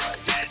nigga.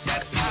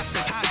 That's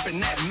poppin',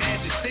 that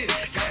Magic City.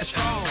 Got the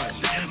strong,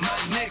 my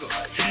nigga.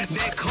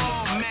 Then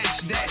call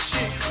match that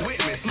shit with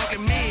me.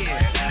 Smoking mid,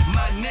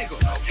 my nigga.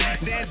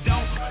 Then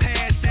don't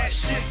pass that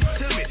shit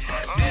to me.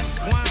 This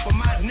one for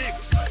my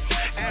niggas.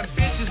 And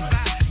bitches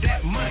buy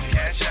that money.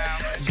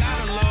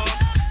 Gotta love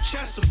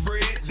Chester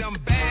bread, them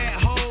bad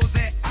hoes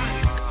at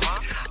Honest.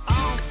 I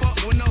don't fuck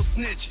with no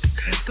snitches,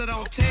 so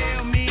don't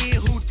tell me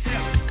who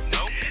tell it.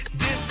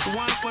 This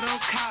one for them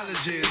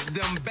colleges,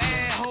 them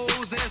bad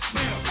hoes that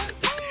smell.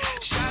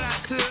 Shout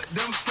out to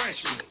them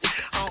freshmen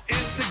on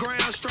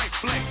Instagram, straight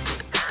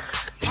flexing.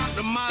 Pop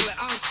the molly,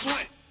 I'm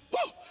sweat.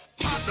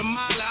 Pop the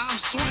molly, I'm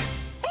sweat.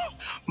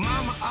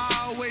 Mama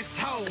always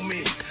told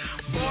me,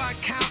 boy,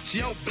 count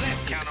your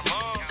blessings. Count 'em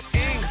all.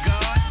 In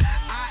God,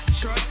 I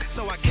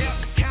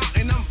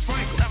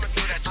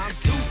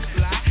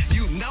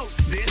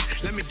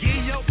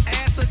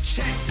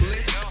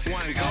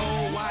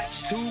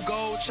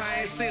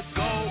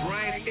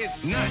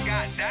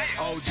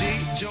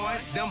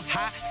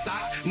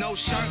socks, no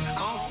shirt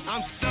on,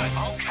 I'm stuck.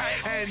 Okay.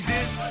 And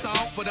this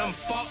song for them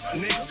fuck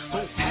niggas who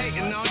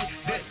hating on you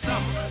this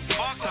summer.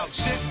 Fuck talk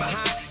shit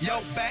behind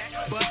your back,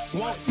 but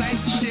won't say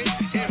shit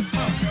in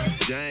public.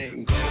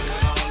 Jane,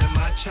 gold all in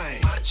my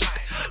chain,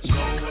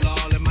 gold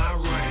all in my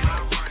ring,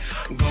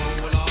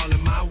 gold all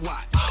in my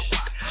watch.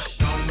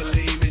 Don't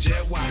believe me,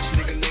 just watch,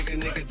 nigga, nigga,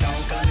 nigga.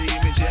 Don't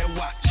believe me, just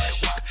watch.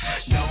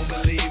 Don't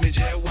believe me,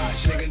 just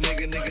watch, nigga,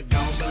 nigga, nigga.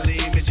 Don't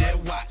believe me, just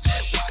watch.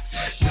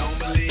 Don't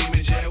believe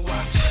me, just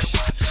watch.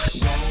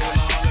 Gold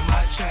all in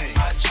my chain,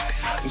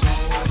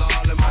 gold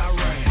all in my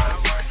ring,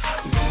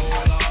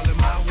 gold all in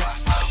my watch.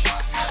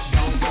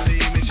 Don't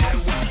believe me, just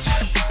watch.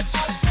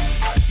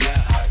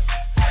 Yeah,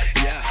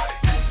 yeah,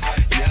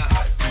 yeah,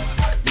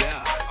 yeah,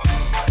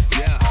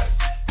 yeah,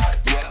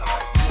 yeah.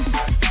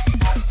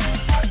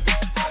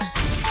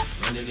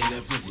 Running in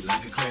that pussy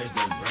like a crash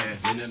dump brand.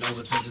 Bending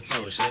over, touch your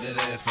toe, shut that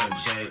ass from the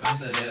shake. Bounce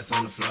that ass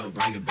on the floor,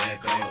 bring it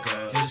back up.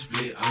 Hit a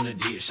split on the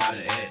deep, shot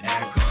it at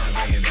Erica.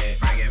 Bring it back,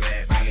 bring it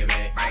back, bring it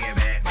back, bring it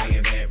back, bring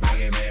it back,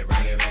 bring it back,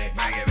 bring it back,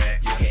 bring it back.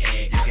 You can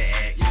add, you can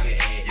add, you can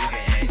add, you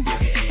can add, you can add, you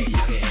can add,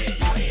 you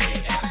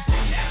can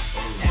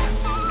add.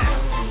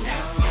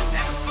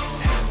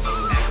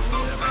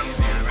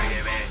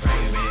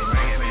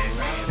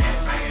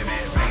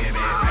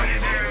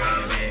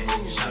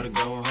 Shout it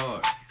going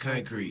hard,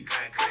 concrete.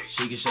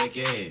 She can shake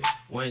your ass,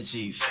 one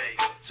cheek,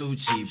 two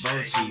cheek,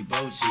 both cheek,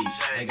 both cheek.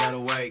 They got a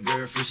white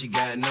girlfriend, she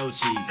got no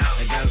cheeks.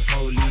 They got a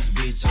police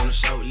bitch on a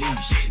short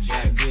leash. She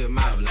got good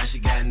mouth, like she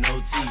got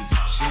no teeth.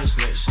 She a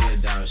slut, she a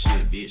dog, she a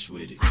bitch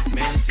with it.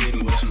 Man, see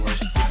the way she works,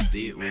 she super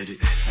thick with it.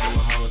 Hey,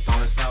 with hoes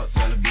throwing salt,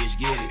 tell the bitch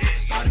get it.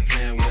 Started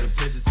playing with the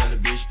pussy, tell the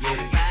bitch split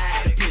it.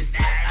 Buy the pussy,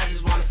 I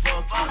just wanna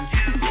fuck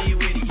you. Be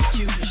with it, you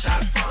cute, and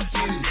shot fuck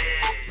you.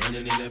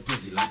 Running in that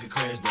pussy like a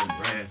crash dump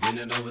brand.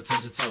 Bending over,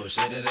 touch your toe,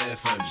 shake that ass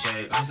from the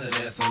shake. Bounce that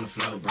ass on the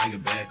floor, bring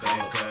it back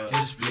up.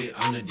 Hit a split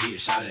on the deep,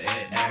 shot it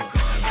at Erica.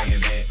 Bring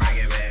it back, bring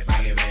it back,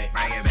 bring it back,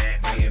 bring it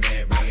back, bring it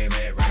back, bring it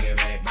back, bring it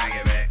back, bring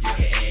it back. You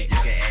can add, you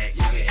can add,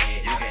 you can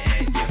add, you can add, you can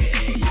add, you can add,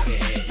 you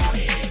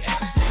can add.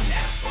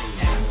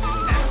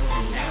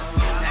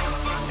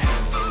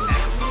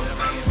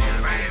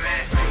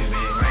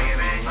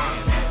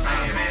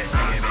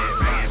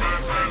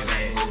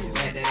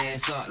 Back that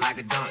ass up like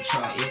a dump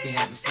truck. If you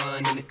having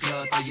fun in the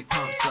club, throw your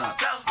pumps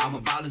up. All my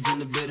ballers in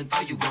the building,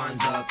 throw your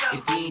ones up.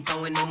 If you ain't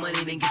throwing no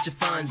money, then get your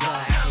funds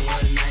up. So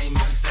what her name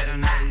is, she said her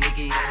name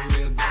Nikki. I'm a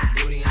real big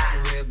booty, I'm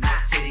some real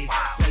big titties.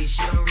 Say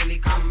she don't really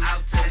come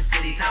out to the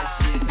city, cause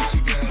she a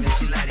country girl and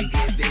she like to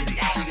get busy.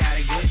 She got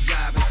a good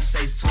job and she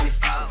say she's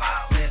 24.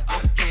 Said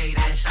okay,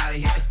 then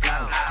shawty hit the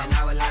floor. And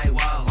I was like,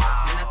 whoa.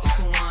 Then I threw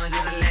some ones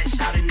just to let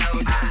shawty know,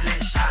 just to let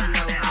shawty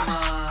know I'm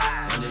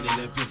running in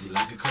that pussy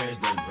like a crash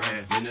dump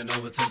brand. Bending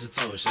over, touch your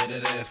toe, shake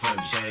that ass from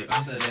the shake.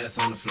 Bounce that ass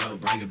on the floor,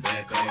 bring it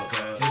back up.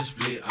 Hit a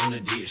split on the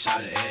deep,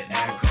 shot it at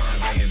Erica.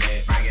 Bring it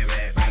back, bring it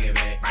back, bring it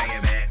back, bring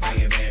it back, bring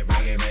it back,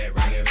 bring it back,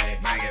 bring it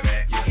back, bring it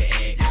back. You can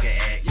add, you can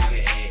add, you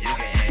can add, you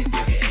can add, you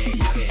can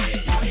add,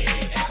 you can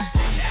add, you can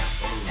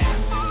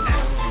add.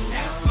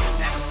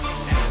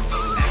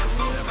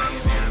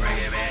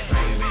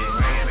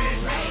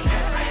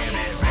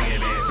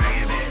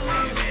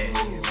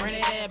 Bring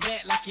that ass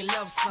back like you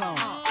love some.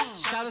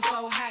 Shot her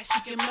so hot she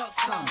can melt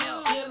some.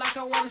 Feel like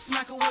I wanna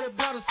smack her with a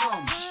belt or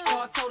something.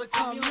 So I told her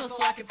come here so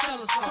I can tell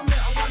her something.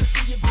 I wanna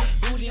see your big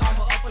booty on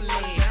my upper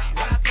leg.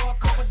 When I throw a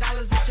couple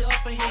dollars at your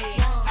upper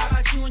head. How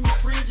about you and your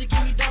friends, you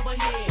give me double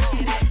head.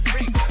 And that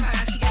breakfast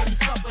time she gave me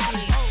supper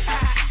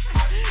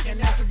head. And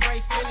that's a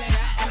great feeling.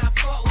 And I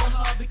fuck with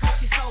her because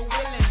she's so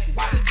willing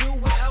to do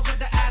whatever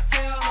that I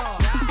tell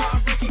her. So I'm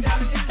breaking down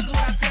and this is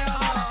what I tell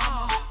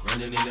her.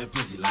 Running in that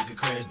pussy like a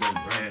crash dump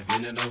brand.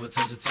 Bending over,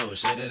 touch your toe,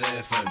 shake that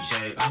ass from the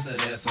shake. Bounce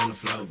that ass on the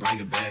floor, bring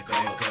it back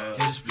up.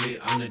 Hit a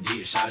split on the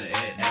deep, shot it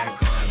at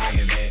Erica. Bring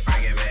it back,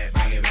 bring it back,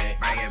 bring it back,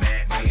 bring it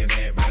back, bring it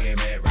back, bring it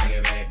back, bring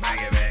it back,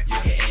 bring it back. You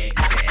can add,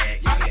 you can add,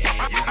 you can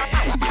add, you can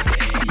add, you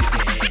can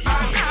add, you can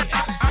add.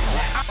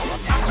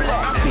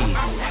 Black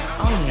Beats,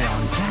 only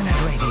on Planet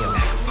Radio.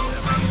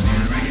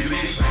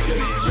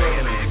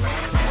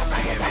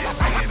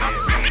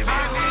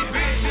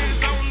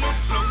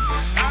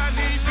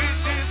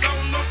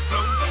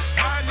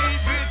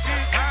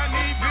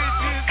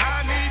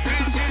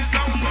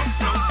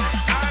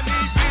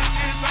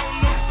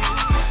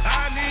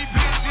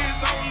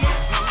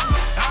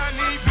 I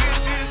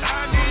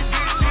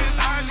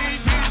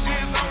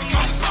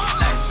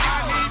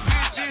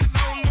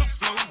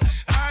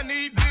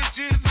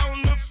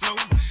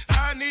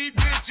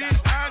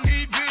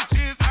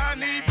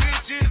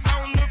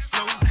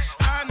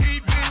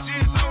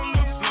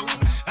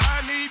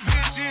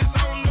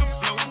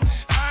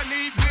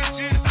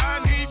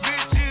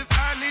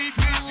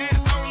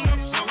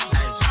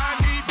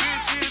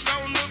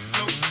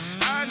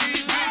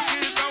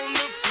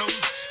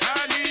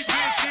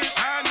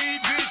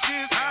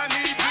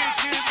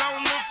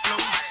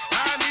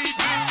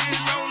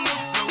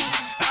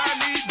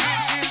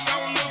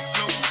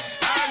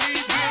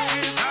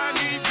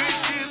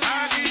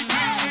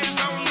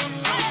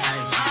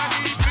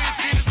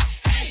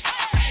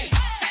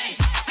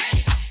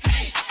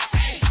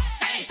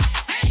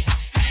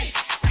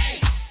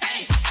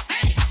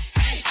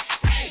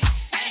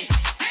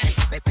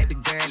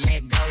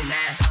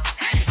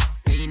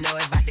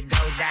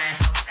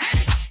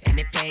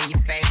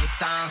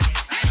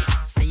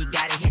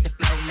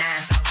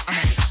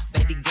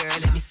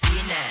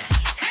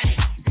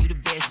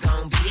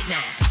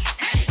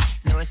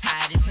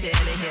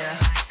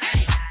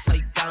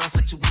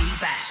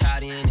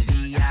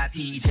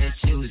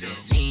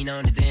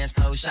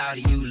know,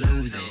 shawty, you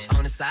losing.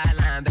 On the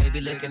sideline,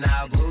 baby, looking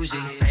all bougie.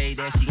 Say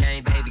that she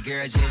ain't, baby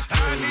girl, just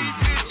prove I need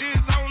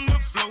bitches on the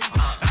floor.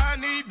 I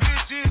need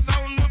bitches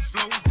on the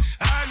floor.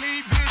 I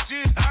need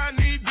bitches. I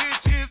need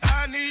bitches.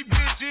 I need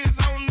bitches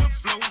on the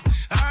floor.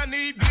 I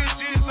need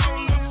bitches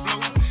on the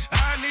floor.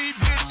 I need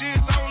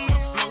bitches on the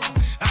floor.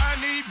 I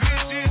need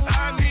bitches.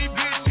 I need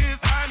bitches.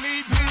 I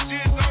need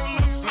bitches on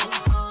the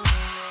floor.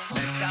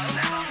 Let's go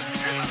now.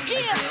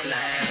 Yeah.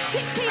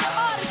 TT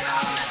artist.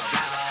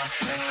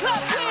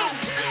 Club King.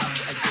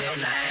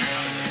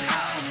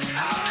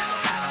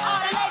 All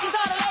the ladies,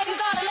 all the ladies,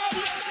 all the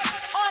ladies.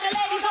 All the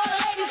ladies, all the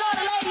ladies, all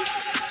the ladies.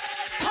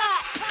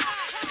 Pop,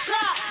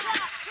 drop,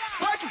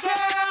 work it,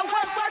 girl,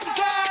 work it,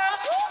 girl.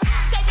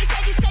 Shake it,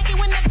 shake it, shake it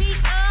when the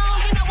beat on.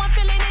 You know I'm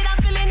feeling it,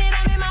 I'm in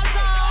my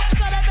zone.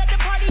 Showed up at the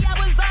party, I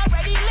was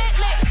already lit.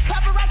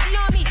 Paparazzi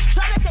on me,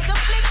 tryna take a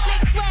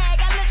flick,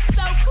 swag. I look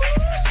so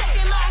cool,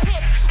 shaking my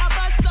hips, I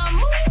bust some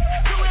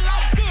moves. Do it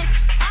like this,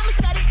 I'ma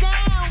shut it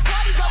down.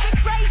 Party going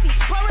crazy,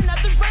 pour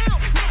another round.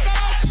 Make that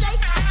ass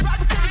shake, drop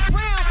it to the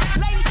ground.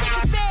 Ladies shake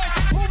it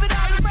fast, move it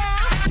all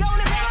around. Go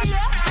to back it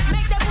up,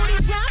 make that booty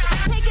jump.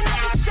 Take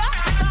another shot,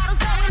 bottles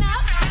going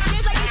up.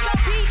 Feels like it's your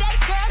B-day,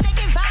 girl, make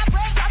it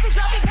vibrate.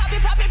 Drop it, pop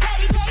it,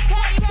 patty cake.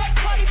 Party,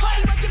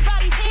 work your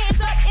body,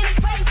 hands up in his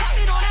face. Pop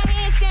it on a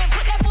handstand,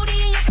 put that booty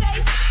in your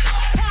face.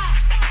 Pop,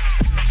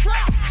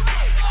 drop,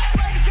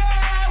 work it,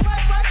 girl,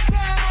 work it,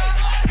 girl.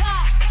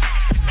 Pop,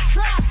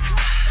 drop,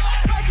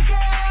 work it,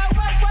 girl,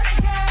 work it,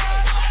 girl.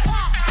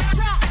 Pop,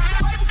 drop,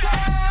 work it,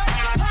 girl.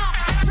 Pop,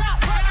 drop,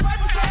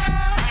 work it,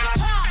 girl.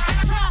 Pop,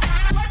 drop,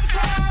 work it,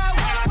 girl.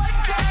 Work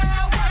it,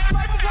 girl,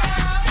 work it,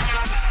 girl.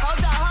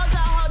 Hold up.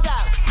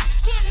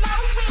 Get low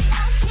with it,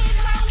 get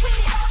low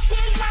with it,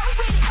 get low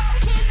with it,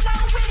 get low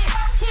with it,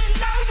 get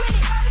low with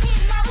it, get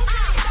low with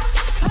it. Pop,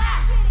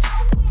 drop,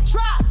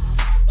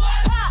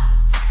 pop,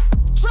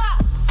 drop,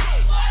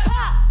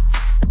 pop,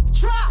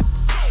 drop.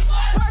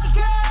 Work it,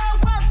 girl,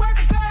 work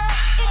it, girl.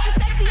 If you're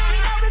sexy and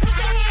you know it, put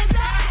your hands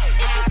up.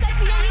 If you're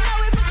sexy and you know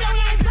it, put your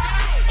hands up.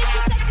 If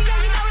you're sexy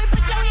and you know it,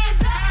 put your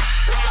hands up.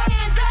 Put your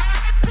hands up,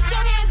 put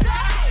your hands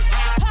up.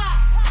 Pop,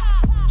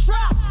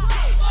 drop,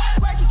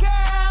 work it,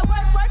 girl,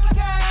 work it,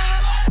 girl.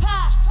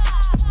 Pop,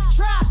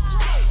 drop,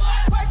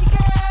 work it,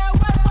 girl,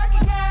 work it,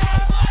 girl.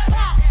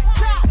 Pop,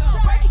 drop,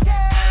 work it,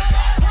 girl.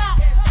 Pop,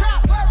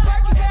 drop, work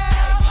it,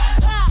 girl.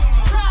 Pop,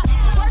 drop,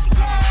 work it,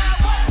 girl.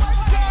 Work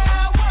it,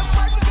 girl,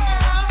 work it,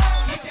 girl.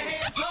 Get your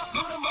hands up,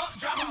 put 'em up,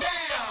 drop 'em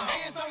down.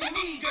 Hands on your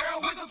knee, girl,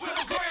 wiggle to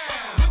the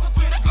ground. Wiggle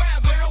to the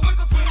ground, girl,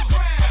 wiggle to the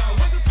ground.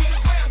 Wiggle to the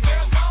ground,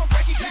 girl, gon'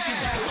 break it down.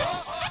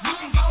 You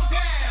can go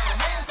down.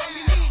 Hands on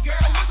your knee,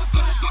 girl, wiggle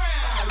to the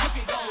ground. You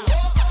can go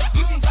up,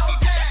 you can go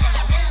down.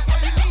 Hands on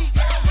your knee,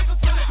 girl, wiggle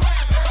to the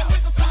ground, girl,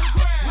 wiggle to the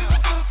ground.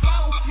 Wiggle to the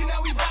floor, you know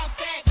we bounce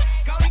that.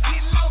 Gonna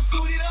get low,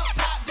 toot it up,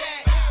 pop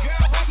that.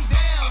 Girl, break it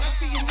down, I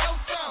see you know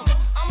some.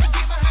 I'ma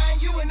get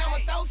behind you and I'ma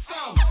throw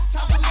some.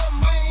 Toss a little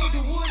money,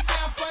 the wood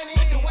sound funny.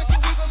 The way she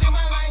wiggle in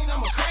my lane,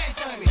 I'ma crash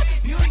dummy.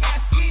 Beauty got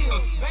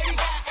skills, baby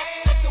got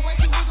ass. The way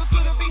she wiggle to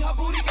the beat, her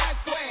booty got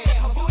swag.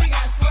 Her booty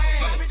got swag.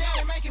 Drop it down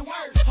and make it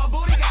work. Her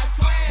booty got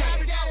swag.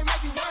 Drop it down and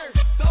make it work.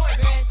 Throw it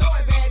back, throw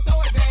it back,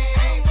 throw it back.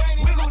 Ain't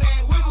ready. Wiggle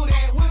that, wiggle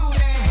that, wiggle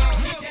that.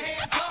 Get your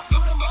hands up,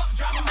 put 'em up,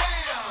 drop 'em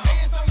down.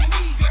 Hands on your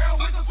knee, girl,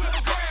 wiggle to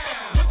the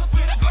ground. Wiggle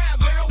to the ground,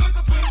 girl,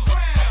 wiggle to the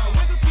ground.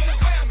 Wiggle to the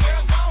ground,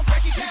 girl, gon'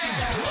 break it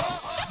down.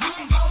 You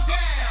can go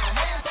down.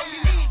 Hands on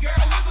your knee,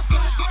 girl, wiggle to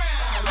the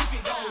ground. You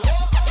can go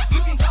up,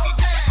 you can go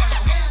down.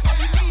 Hands on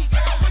your knee,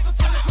 girl, wiggle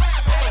to the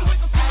ground, girl,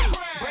 wiggle to the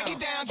ground. Break it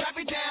down, drop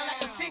it down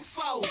like a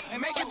 6'4", and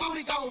make your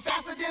booty go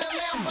faster than a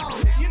Lambo.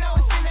 You know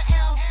it's in the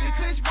air, the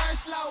kush burn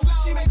slow.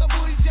 She make her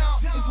booty jump,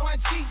 it's one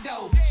cheek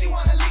though. She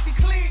wanna lick the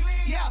click,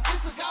 yeah,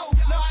 it's a go.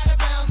 No out of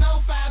bounds, no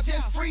foul,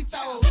 just free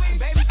throws.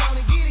 Baby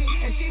gonna get it,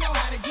 and she know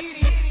how to get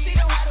it. She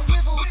know how to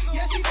wiggle,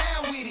 yeah, she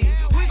down with it.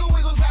 Wiggle,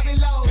 wiggle, drop it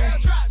low, girl,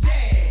 drop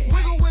that.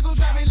 Wiggle, wiggle,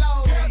 drop it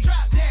low, girl,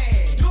 drop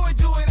that. Do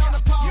it on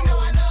the pole. You know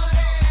I love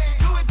that.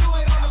 Do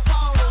it on the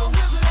pole. Don't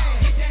wiggle that.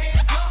 Get your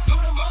hands up,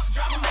 put 'em up,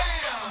 drop 'em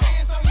down.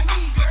 Hands on your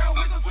knee, girl,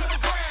 wiggle to the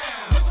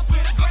ground. Wiggle to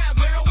the ground,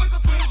 girl,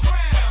 wiggle to the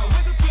ground.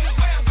 Wiggle to the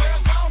ground, girl,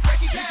 gon'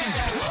 break it down.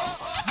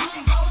 You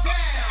can go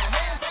down.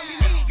 Hands on your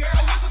knee,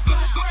 girl, wiggle to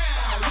the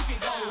ground. You can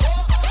go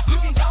up, you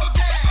can go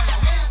down.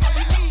 Hands on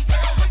your knee,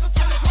 girl, wiggle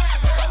to the ground,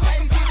 girl.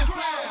 Ladies hit the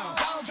floor,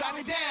 don't drop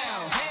it down.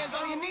 Hands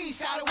on your knees,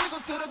 shout it,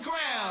 wiggle to the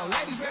ground.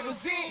 Ladies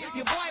represent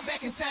your boy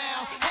back in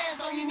town. Hands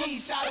on your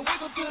knees, shout it,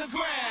 wiggle to the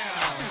ground.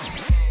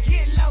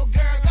 Get low,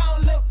 girl,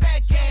 gon' look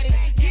back at it.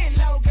 Get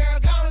low, girl,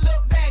 gon'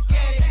 look back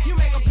at it. You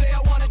make a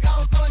player wanna go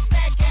throw a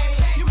stack at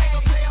it. You make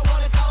a player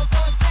wanna go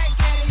throw a stack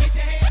at it. Get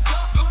your hands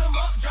up, put 'em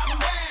up, drop 'em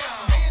down.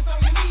 Hands on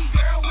your knee,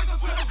 girl, wiggle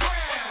to the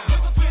ground.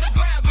 Wiggle to the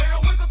ground, girl,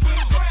 wiggle to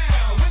the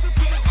ground. Wiggle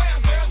to the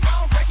ground, girl,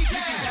 gon' break it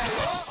down.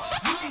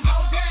 You can go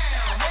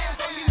down. Hands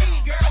on your knee,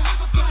 girl,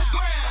 wiggle to the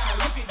ground.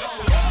 You can go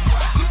up,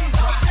 you can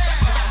go down.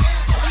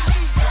 Hands on your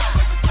knee, girl,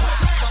 wiggle to the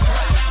ground.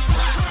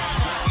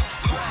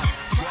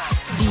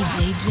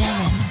 DJ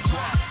Jevin.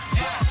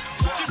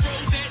 She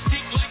rode that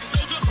dick like a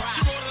soldier.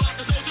 She rode it like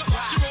a soldier.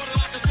 She rode it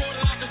like a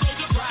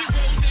soldier.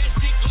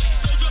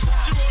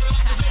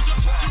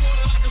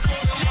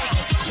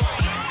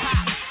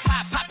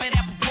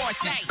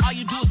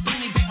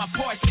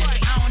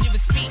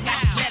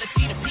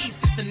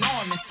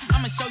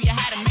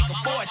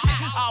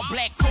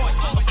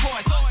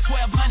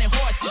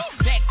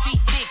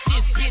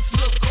 bitch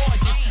look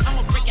gorgeous.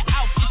 I'ma break it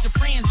out, get your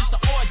friends, it's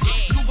an orgy.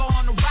 You go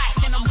on the rocks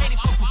and I'm ready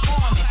for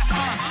performing.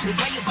 The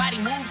way your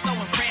body moves so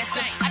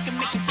impressive. I can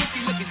make your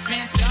pussy look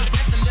expensive.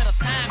 That's a little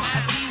time.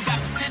 I see you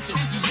got potential.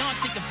 You young,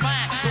 think you're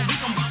fine, but we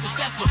gon' be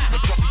successful.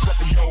 Drop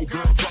it low,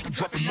 girl.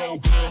 Drop it low,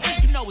 girl.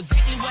 You know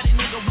exactly what a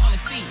nigga wanna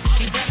see.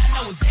 And girl, I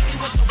know exactly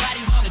what your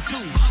body wanna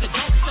do. So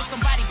go to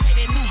somebody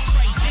play that new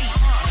Trey D.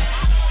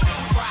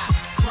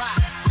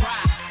 Drop.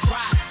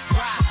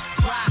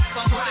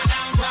 Put it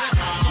down, drop.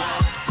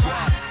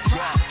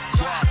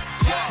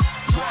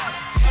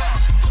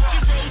 She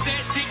rolled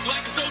that dick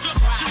like a soldier.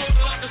 She rolled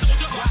it like a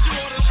soldier. She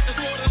rolled it like a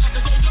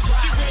soldier.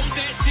 She rolled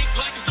that dick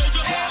like a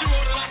soldier. She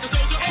rolled it like a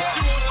soldier. She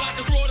rolled it like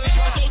a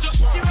soldier.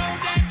 She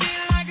rolled that dick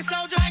like a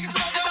soldier. I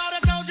thought I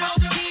told you.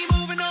 She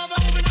moving over.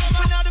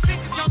 When all the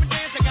bitches come and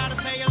dance, I gotta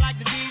play it like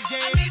the DJ.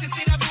 I need to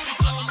see that booty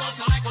slow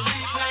motion like a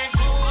replay.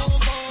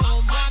 Boom,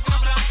 boom, blocka.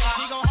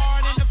 She go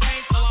hard in the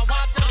paint, so I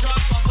watch her drop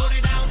her. Put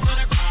it down to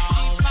the ground.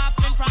 She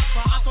poppin'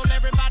 proper. I told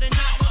everybody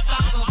not to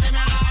stop. So say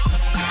me like,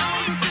 I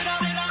only sit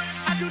up.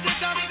 I do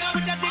dick up.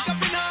 Put that dick up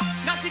in her.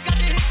 Now she got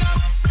the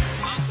hiccups.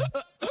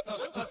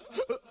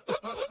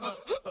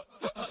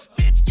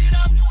 Bitch, get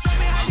up. Show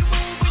me how you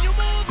move when you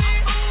move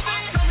it.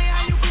 Show me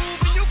how you groove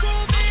when you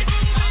groove it.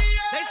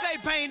 They say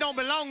pain don't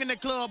belong in the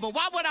club, but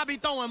why would I be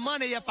throwing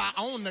money if I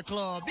own the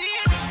club?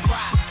 Bitch.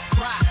 Drop.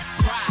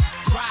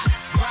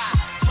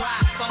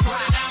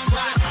 Put it down,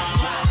 drop.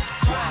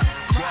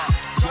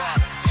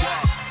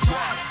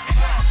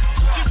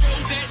 She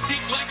rolled that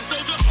dick like a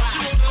soldier. She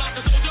rolled it like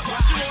a soldier.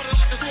 She rolled it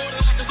like a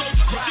soldier.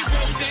 She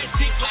rolled that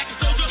dick like a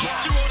soldier.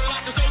 She rolled it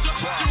like a soldier.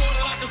 She rolled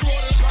it like a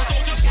soldier.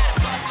 She got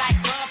a butt like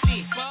Buffy,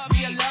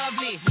 real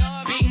lovely,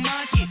 big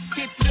monkey,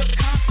 tits look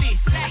comfy.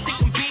 I think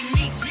I'm big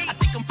meat, I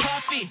think I'm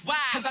puffy.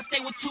 Cause I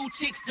stay with two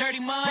chicks, dirty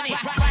money.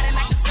 Riding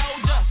like a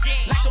soldier,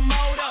 like a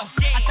motor.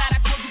 I thought I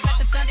told you about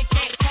the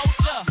Thundercat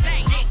culture.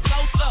 Get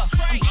closer,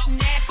 I'm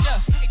getting at ya.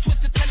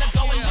 Twist it till I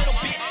go a little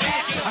bit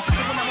faster. I took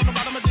her when I'm on the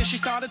bottom and then she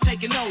started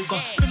taking over.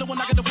 Feeling when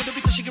I get the winner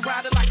because she can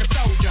ride it like a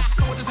soldier.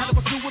 So I just had to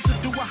pursue her to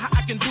do her how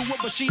I can do it.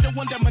 But she the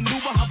one that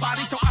maneuver her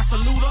body, so I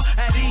salute her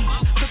at ease.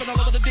 Flipping all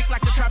over the dick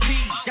like a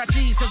trapeze. Got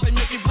G's cause they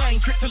make it rain,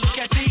 trick to look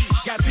at these.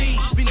 Got B's,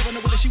 be living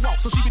the way that she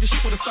walks, so she be the shit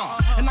with a star.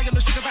 And I get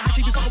the shit cause I how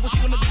she be fucking when she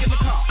gonna be in the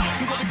car.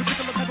 You want a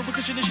particular type of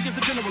position and she gets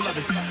the general of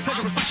it.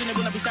 Pleasure is passionate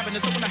when I be stabbing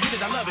it, so when I hit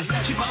it, I love it.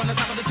 She popping the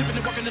top of the tip and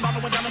then working it all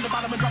the way down on the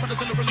bottom and dropping it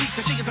till it release.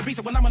 And she is a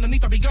beast, so when I'm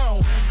underneath, I be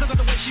gone. Cause of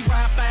the way she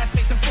ride fast,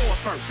 facing forward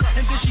first.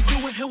 And then she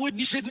do it here with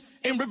this shit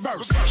in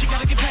reverse. She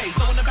gotta get paid,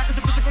 throwing it back as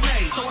if it's a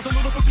grenade. So it's a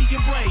little for being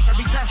brave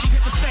every time she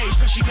hit the stage,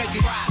 cause she make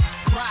it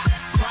drop.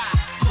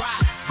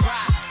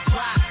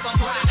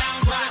 Put it down,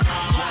 drop.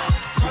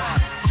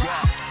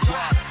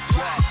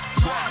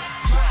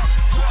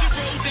 She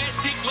rolled that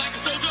dick like a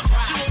soldier.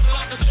 She rolled it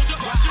like a soldier.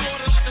 She rolled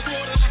it like a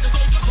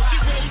soldier. She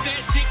rolled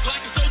that dick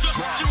like a soldier.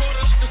 She rolled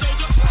it like a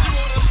soldier. She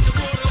rolled it like a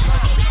soldier.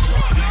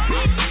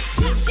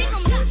 She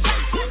gon' drop, she gon'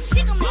 drop,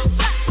 she gon'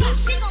 drop,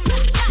 she gon'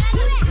 drop, she gon' drop,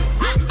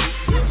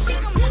 she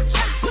gon'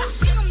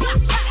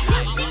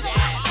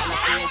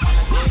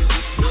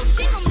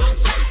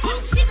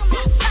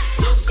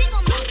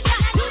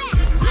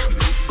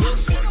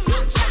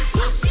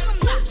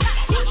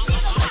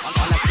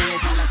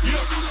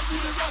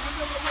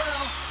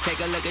 Take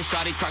a look at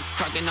shawty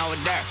trucking over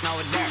there.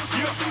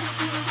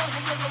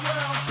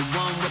 The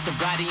one with the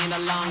body and the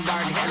long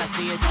dark hair. All I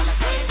see is. All I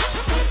see is.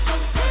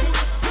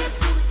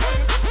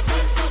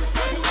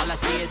 All I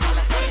see is.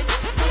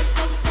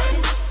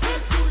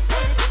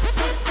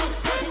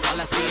 All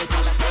I see is.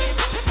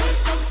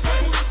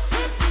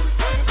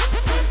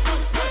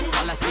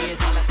 All I see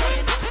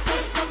is.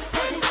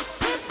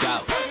 Go.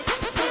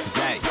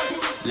 Zay.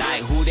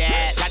 Like who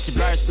that? Got your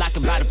birds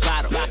flocking by the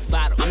bottle.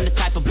 I'm the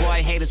type of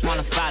boy haters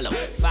wanna follow.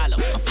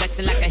 I'm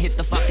flexing like I hit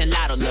the fucking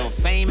lotto. Little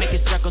fame making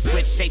circles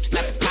switch shapes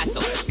like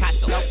Picasso.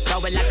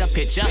 Throw it like a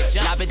pitcher.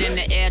 Lob it in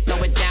the air,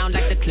 throw it down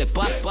like the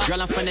clipper.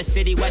 Girl, I'm from the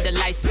city where the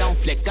lights don't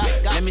flicker.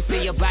 Let me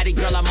see your body,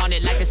 girl, I'm on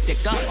it like a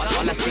sticker.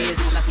 All I see is.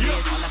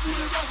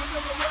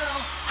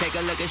 Take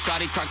a look at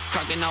shawty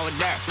trucking over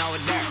there.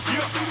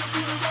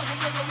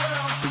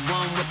 The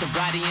one with the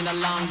body and the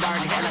long dark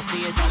hair. All I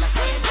see is. All I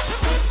see is.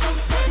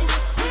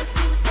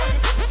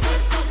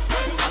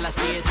 All I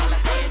see is.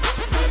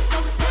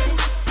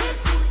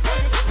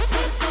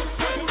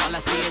 All I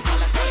see is.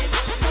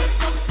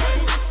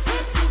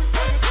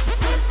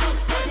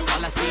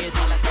 All I see is.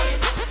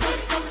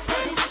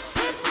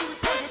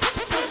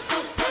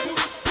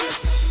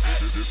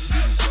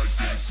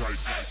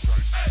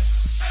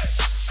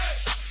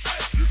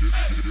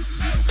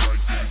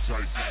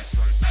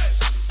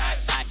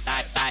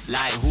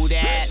 Like who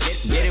that?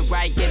 Get it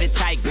right, get it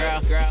tight, girl.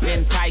 It's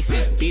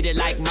enticing, beat it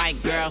like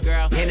Mike, girl.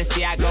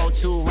 Hennessy, I go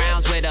 2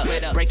 rounds with her.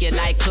 Break it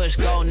like Kush,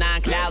 go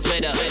 9 clouds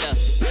with her.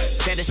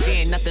 Said that she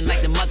ain't nothing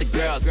like them other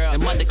girls.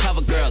 Them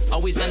undercover girls,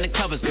 always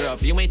undercovers, girl.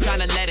 If you ain't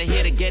tryna let her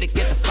hit it, get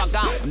the fuck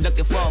on. I'm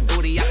looking for a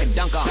booty I can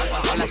dunk on.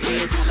 All I see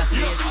is.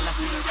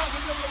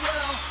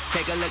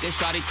 Take a look at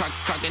shawty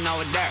trucking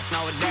over there.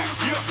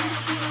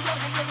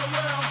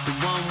 The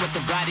one with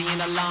the body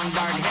and the long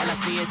dark hair. All I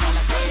see is, all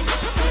I see is.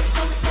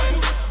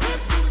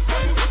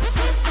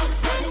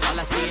 All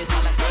I see is,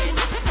 all I see is.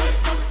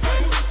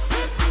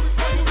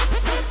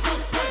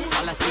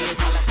 All I see is,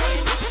 all I see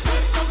is.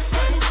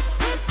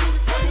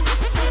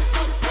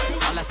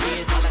 All I see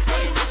is, all I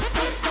see is.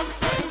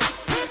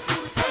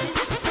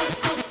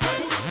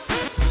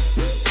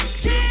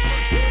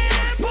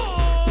 Yeah,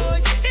 boy.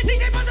 It's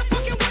DJ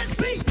motherfucking West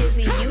Beat.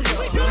 Izzy, you go.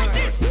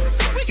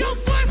 We go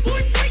 5, 4,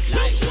 3, 2,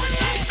 1,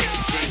 let's go.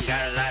 She ain't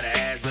got a lot of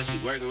ass, but she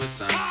working with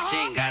some. She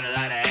ain't got a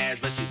lot of ass,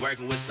 but she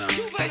working with some.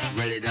 Say she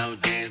really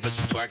don't dance, but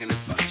she twerking the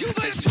fuck.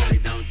 Say she really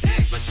don't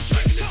dance, but she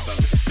twerking the fuck.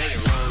 Make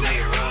it roll, make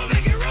it roll,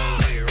 make it roll,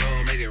 make it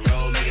roll, make it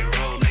roll, make it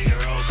roll, make it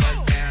roll.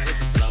 Bust down, hit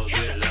the flow,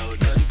 get it low,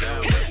 there she go,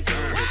 there she go,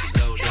 there she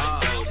go, there she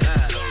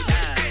go,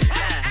 there she go.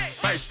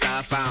 First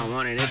off, I don't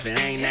want it if it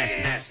ain't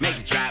nasty. Make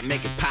it drop,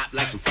 make it pop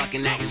like some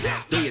fucking actors.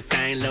 Do your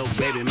thing, little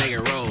baby, make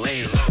it roll,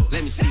 ayy.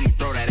 Let me see you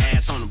throw that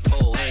ass on the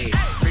pole, ayy.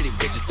 Pretty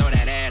bitches throw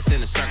that ass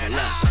in a circle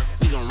up.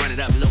 We gon' run it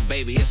up, little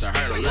baby, it's a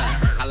hurdle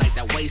up. I like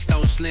that waist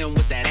on slim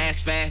with that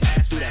ass fat.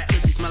 Do that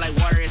pussy smell like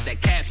water, it's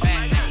that cat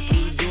fat.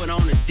 Can you do it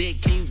on the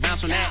dick? Can you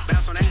bounce on that?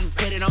 Can you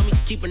put it on me?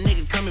 Keep a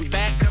nigga coming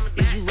back.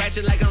 Is you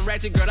ratchet like I'm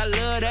ratchet, girl? I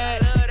love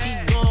that.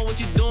 Keep doing what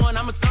you doing,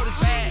 I'ma throw the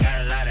She ain't chat.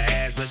 got a lot of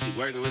ass, but she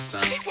working with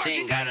some. She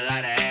ain't got a lot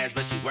of ass,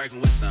 but she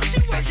working with some.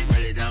 Say she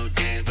really don't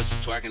dance, but she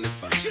twerking the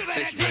fuck.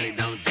 Say she really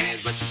don't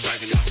dance, but she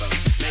twerking the fuck.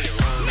 Make it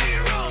roll, make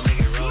it roll,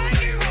 make it roll,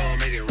 make it roll,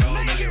 make it roll,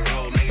 make it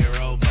roll, make it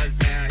roll. Bust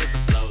down, hit the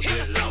flow, get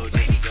it low.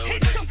 There she go, there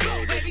she go,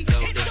 there she go,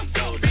 there she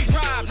go, there she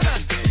go,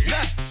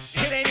 there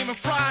she go. It ain't even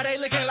Friday,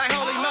 looking like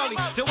holy moly.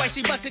 The way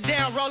she bust it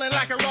down, rolling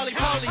like a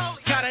roly-poly.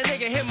 Got a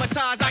nigga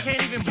hypnotized, I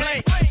can't even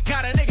blink.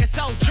 Got a nigga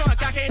so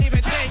drunk, I can't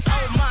even think.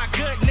 Oh my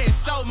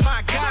goodness, oh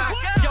my God.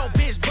 Yo,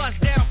 bitch,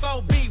 bust down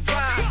 4B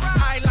ride.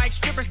 I like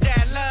strippers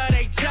that love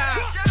they job.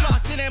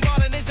 Flossing and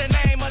ballin' is the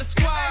name of the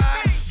squad.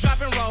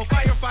 Drop and roll,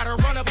 firefighter,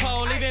 run a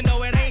pole. Even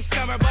though it ain't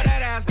summer, but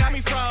that ass got me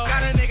froze.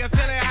 Got a nigga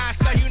feeling hot,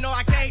 so you know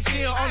I can't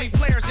chill. Only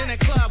players in the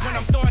club when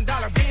I'm throwing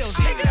dollar bills,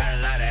 She ain't nigga. got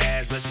a lot of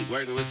ass, but she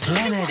working with some.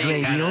 Planet She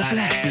ain't got a Radio lot of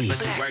Black ass, but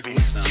she Beats. working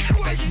with some.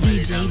 Say she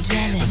really DJ don't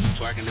dance, but she Jalen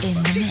twerking the in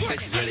fuck. the mix. Say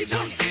she really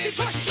don't dance,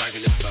 but she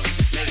twerking the fuck.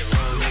 Make it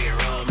roll, make it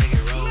roll, make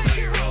it roll, make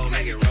it roll,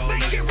 make it roll,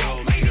 make it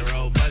roll, make it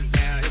roll. Bust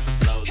down, hit the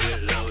flow, get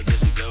it low. There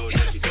she go,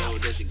 there she go,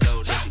 there she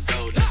go, there she go,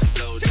 there she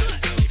go, there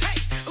she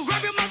go.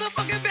 Grab your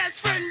motherfucking best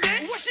friend,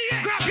 bitch.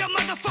 Grab your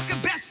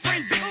motherfucking best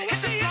friend, bitch. Hit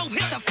the flow,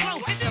 hit the flow,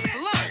 hit the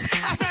flow.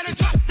 I said to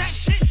drop that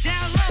shit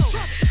down low.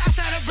 I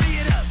said to bring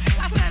it up.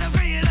 I said to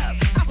bring it up.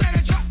 I said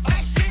to drop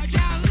that shit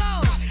down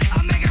low.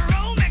 I make it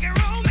roll, make it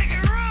roll, make it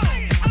roll.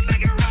 I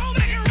make it roll,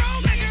 make it roll,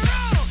 make it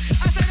roll.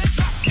 I said to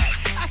drop that.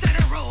 I said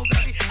to roll,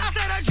 baby. I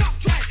said to drop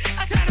that.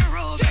 I said to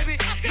roll, baby.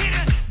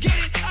 Get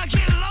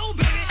low,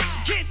 baby.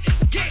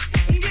 Get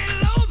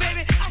low,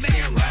 baby. I She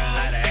ain't got a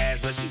lot of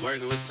ass, but she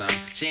working with some.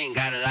 She ain't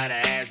got a lot of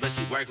ass, but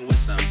she working with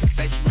some.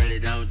 Say she really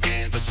don't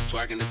dance, but she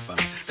twerking the fuck.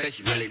 Say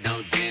she really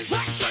don't dance, but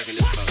she twerking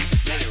the fuck.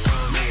 Make it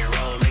roll, make it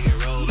roll, make it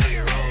roll, make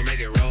it roll, make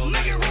it roll,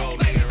 make it roll,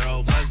 make it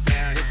roll. Bust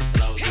down, hit the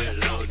flow, get it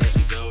low. There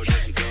she go, there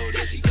she go,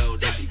 there she go,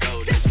 there she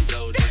go, there she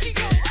go, there she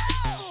go.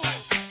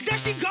 There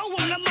she go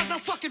on the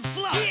motherfucking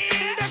flow.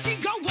 There she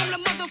go on the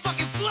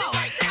motherfucking flow.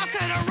 I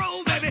said a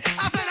roll, baby.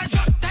 I said I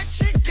drop that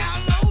shit down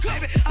low,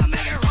 baby. I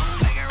make it roll,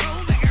 make it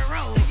roll, make it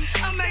roll.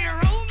 I make it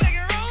roll, make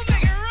it roll,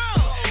 make it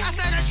roll. I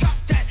said I drop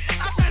that.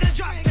 I said I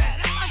drop that.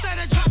 I said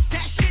I drop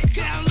that shit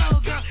down low,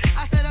 girl.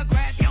 I said I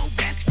grab your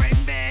best friend,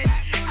 bitch.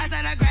 I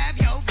said I grab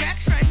your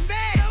best friend,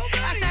 bitch.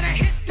 I said I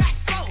hit that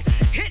flow,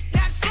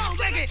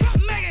 make it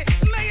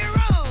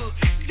roll.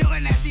 Do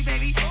it nasty,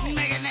 baby.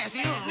 Make it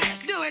nasty.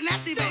 Do it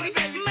nasty, baby.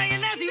 Make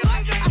it nasty.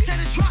 I said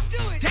to drop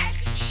that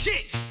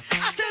shit.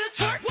 I said to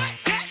twerk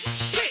that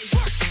shit.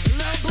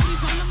 Little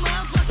booties on the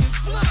motherfucking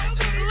floor.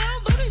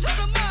 Little booties on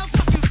the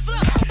motherfucking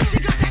floor. She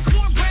got that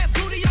cornbread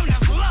booty on the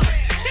floor.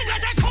 She got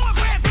that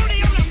cornbread booty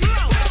on the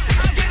floor.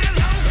 I get it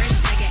low. Rich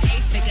nigga,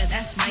 8-figure,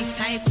 that's my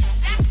type.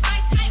 That's my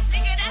type,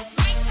 nigga, that's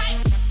my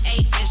type.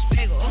 8-inch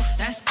bagel,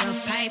 that's the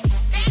pipe.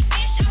 That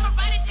bitch, I'ma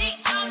ride a dick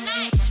all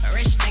night.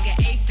 Rich nigga,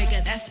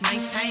 8-figure, that's my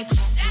type.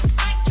 That's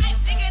my type,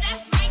 nigga,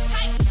 that's my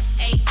type.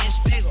 8-inch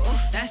bagel,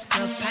 that's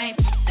the pipe.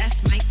 That's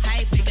my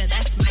type, nigga,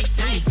 that's my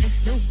type.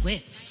 This new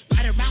whip,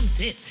 right around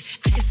dipped.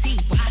 I can see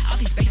why all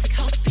these basic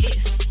hoes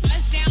pissed.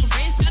 Bust down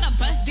wrist, not a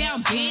bust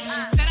down bitch.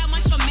 Said I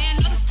want your man,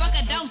 no the fuck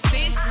I don't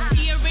fist.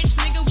 He a rich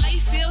nigga, why he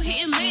still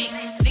hitting licks?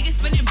 Niggas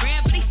spending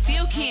bread, but he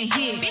still can't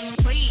hit. Bitch,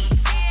 please.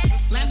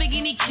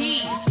 Lamborghini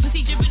keys,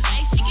 pussy dripping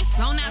ice, he get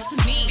flown out to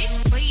me. Bitch,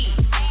 please.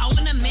 I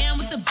want a man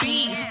with the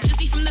bees.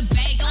 Pussy from the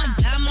bag, going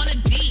dumb on a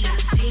D.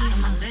 See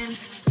on my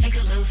lips, take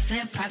a little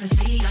sip.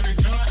 Privacy on the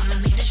door, I'ma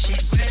make the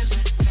shit grip.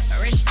 A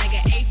rich nigga,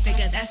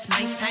 8-figure, that's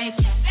my type.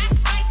 That's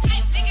my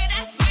type, nigga,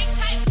 that's my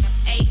type.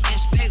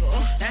 8-inch bagel,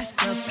 that's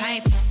the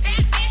pipe.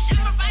 That bitch,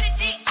 I'ma ride a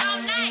dick all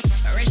night.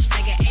 A rich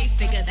nigga,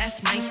 8-figure, that's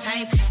my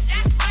type.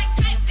 That's my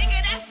type, nigga,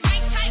 that's my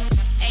type.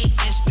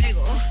 8-inch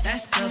bagel,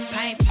 that's the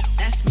pipe.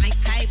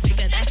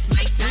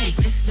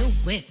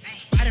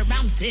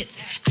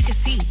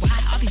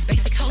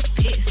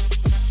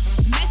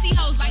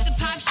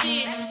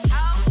 shit.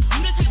 You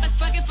the type that's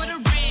fucking for the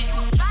rent.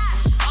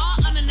 All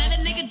on another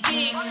nigga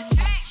dick.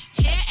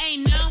 Hair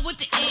ain't none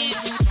with the inch.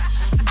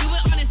 I do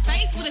it on his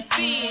face with a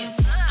fizz.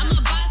 I'm a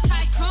boss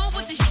tycoon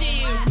with the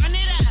shit. Run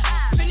it up,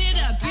 pin it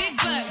up, big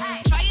bucks.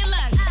 Try your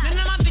luck, none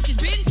of my bitches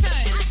been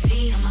touched.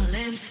 See on my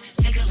lips,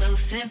 take a little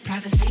sip.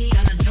 Privacy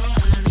on the door,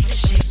 I don't need a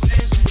shit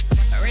grip.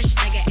 A rich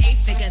nigga,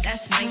 8-figure,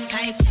 that's my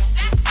type.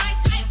 That's my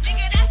type,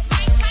 nigga, that's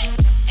my type.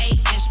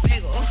 8-inch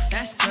bagel,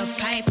 that's the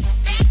pipe.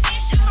 That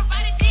bitch, I'ma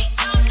ride a dick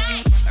all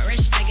night. A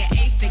rich nigga,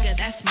 8-figure,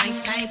 that's my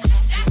type.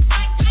 That's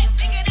my type,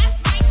 nigga, that's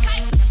my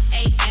type.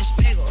 8-inch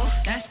bagel,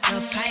 that's the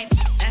pipe.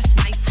 That's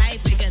my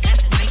type, nigga,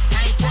 that's my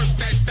type. Work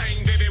that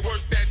thing, baby,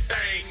 work that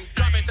thing.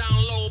 Drop it down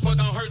low, but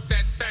don't hurt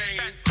that thing.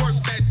 Work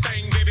that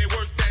thing, baby,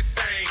 work that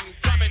thing.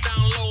 Drop it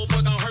down low,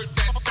 but don't hurt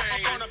that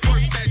thing.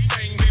 Work that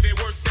thing, baby,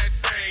 work that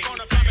thing.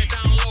 Drop it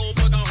down low,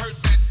 but don't hurt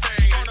that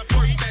thing.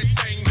 Work that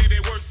thing, baby,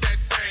 work that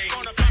thing.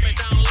 Drop it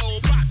down low,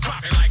 pop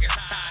it like it's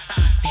hot.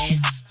 That's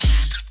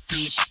my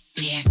bitch,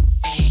 yeah,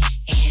 that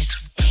ass,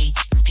 they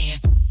stare,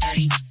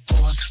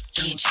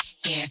 34-inch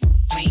hair.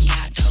 Bring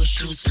out those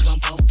shoes, we gon'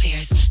 both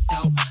pairs.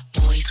 Dope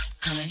boys,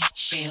 gun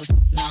shells,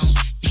 long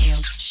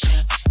nails,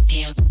 shut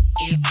down.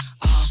 If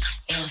all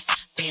else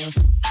fails,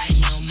 I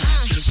know my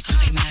bitch gon'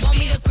 pay my Want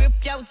me bill. to grip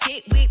your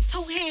dick with 2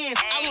 hands.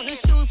 I want them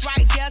shoes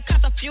right there,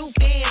 cost a few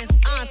bands.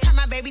 Turn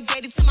my baby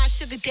daddy to my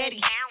sugar daddy.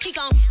 He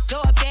gon'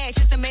 blow a bag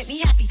just to make me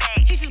happy.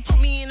 He just put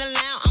me in the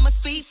lounge, I'ma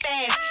speed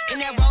fast. In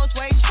that Rolls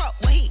Royce truck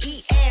where he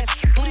eat ass.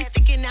 Booty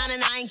sticking out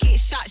and I ain't get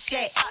shot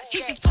yet. He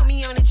just put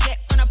me on a jet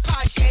from the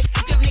projects.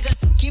 If your nigga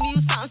give you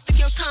something, stick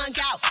your tongue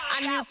out. I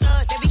need a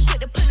thug that be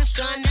quick to put his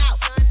gun out.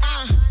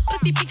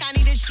 Pussy pink, I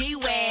need a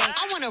G-Wag.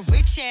 I want a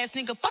rich ass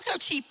nigga, fuck your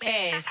cheap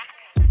ass.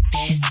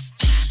 That's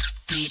my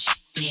bitch,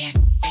 yeah,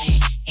 that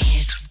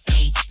ass,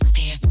 they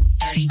stare,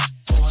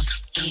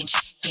 34-inch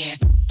hair.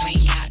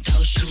 Bring out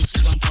those shoes,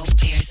 we gon' both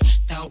pairs.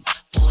 Dope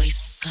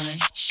boys, gun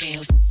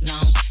shells,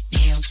 long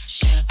nails,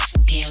 shut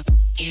down.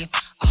 If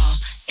all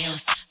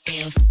else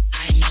fails,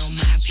 I know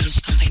my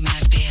bitch gon' pay my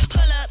bill.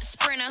 Pull up,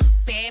 sprinter,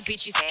 bad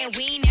bitches. And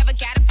we ain't never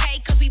gotta pay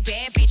cause we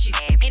bad bitches.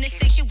 In the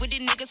section with the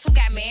niggas who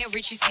got mad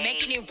riches.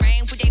 Making it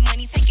rain with their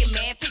money, taking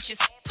mad pictures.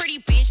 Pretty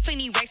bitch,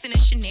 plenty racks in a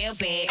Chanel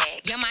bag.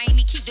 Young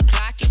Miami, keep the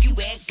Glock if you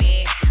act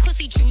bad.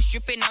 Pussy juice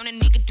dripping on a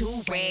nigga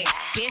do-rag.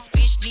 Best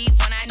bitch need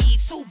one, I need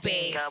 2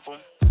 bags.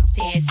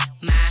 That's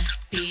my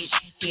bitch,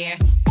 yeah.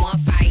 One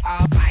fight,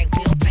 all fight,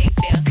 we'll play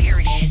fair.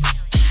 Period. That's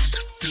my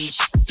bitch,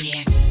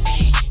 yeah.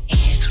 That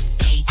ass,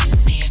 they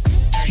stare,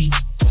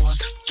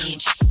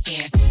 34-inch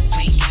hair.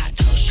 Bring out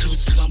those shoes,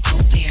 we gon'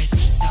 both pairs.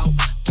 Dope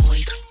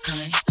boys,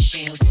 gun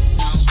shells,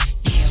 long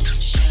nails,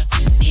 shut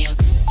down.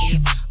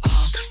 If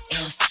all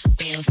else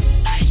fails,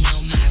 I know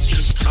my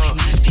bitch gon'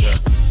 pay my bill.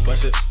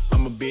 Bust it,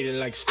 I'ma beat it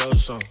like a stove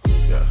song.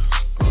 Yeah,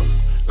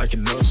 like you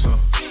know song.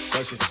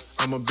 Bust it,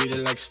 I'ma beat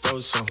it like a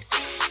stove song.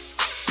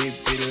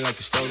 Beat it like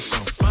a stove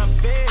song. My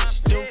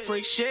bitch do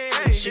freak shit.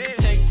 She can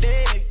take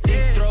dick,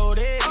 deep throat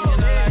it, and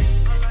I like.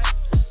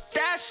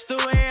 That's the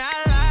way I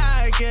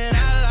like it. I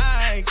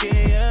like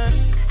it, yeah.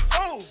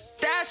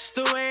 That's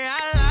the way I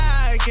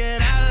like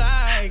it.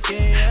 I like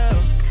it, yeah.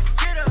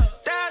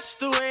 That's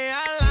the way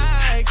I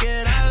like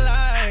it. I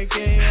like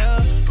it, yeah.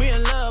 We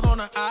in love on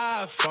the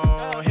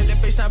iPhone. Hit the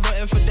FaceTime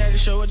button for daddy,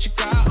 show what you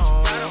got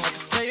on.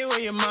 Tell you where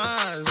your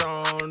mind's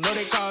on. Know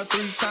they call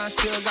 3 times,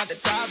 still got the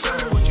top. Tell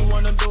me what you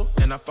wanna do,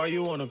 and how far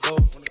you wanna go.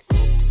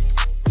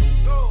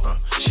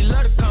 She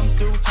love to come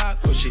through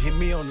hot, cause she hit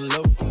me on the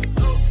low.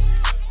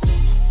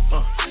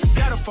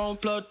 Got her phone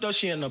plugged up,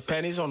 she in her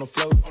panties on the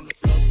floor.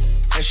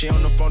 And she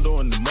on the phone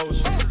doing the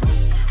most.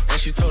 And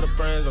she told her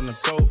friends on the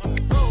go.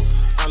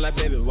 I'm like,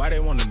 baby, why they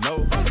wanna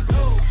know?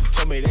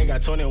 Told me they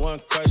got 21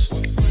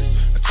 questions.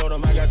 I told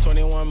them I got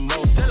 21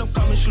 more. Tell them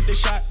come and shoot the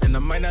shot, and I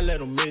might not let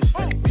them miss.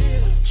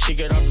 She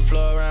get off the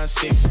floor around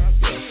 6.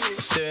 I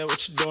said,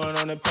 what you doing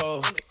on that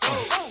pole?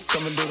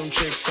 Come and do them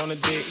tricks on the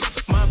dick.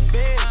 My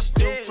bitch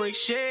do freak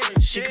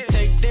shit. She can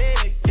take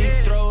dick,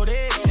 deep throat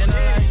it, and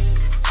I like.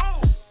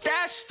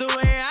 That's the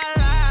way I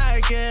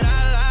like it. I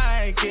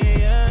like it,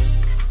 yeah.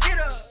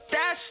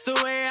 That's the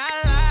way I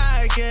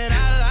like it. I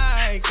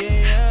like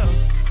it, yeah.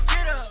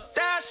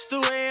 That's the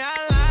way I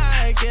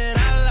like it. I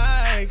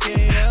like it,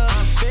 yeah.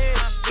 My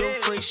bitch do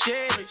freak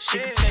shit. She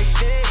can take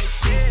dick,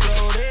 deep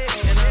throat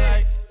it, and I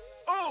like.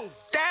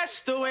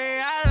 That's the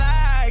way I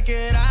like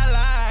it. I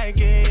like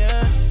it,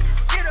 yeah.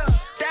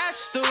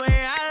 That's the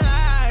way I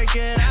like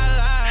it. I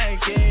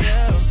like it,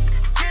 yeah.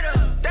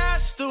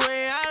 That's the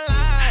way I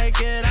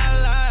like it. I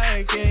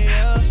like it,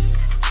 yeah.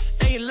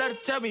 And you love to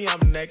tell me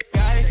I'm that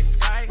guy.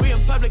 We in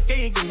public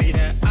and you give me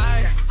that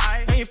eye.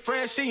 And your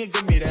friends see you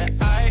give me that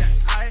eye.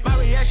 My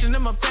reaction to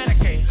my pen, I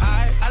can't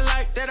hide. I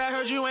like that I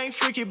heard you ain't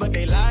freaky, but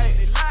they lie.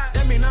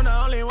 That mean I'm the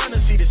only one to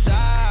see the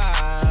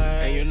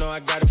side. And you know I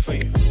got it for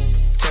you.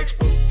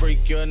 Textbook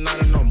freak, you're not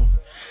a normal.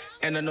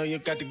 And I know you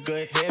got the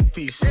good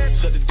headpiece.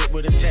 Shut the dick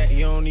with a tat,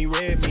 you don't need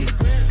red meat.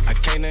 I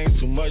can't name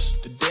too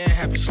much, the damn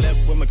happy. Slept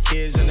with my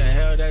kids in the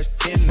hell, that's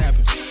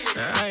kidnapping.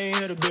 Now I ain't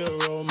here to be a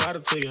role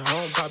model to you. I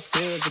don't pop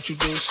pills, but you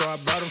do, so I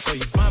brought them for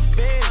you. My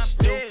bitch,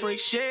 do freak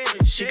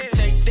shit. She can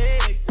take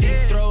that,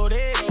 deep throw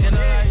that. And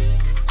I'm like,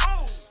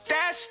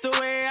 that's the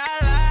way I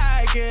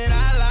like it,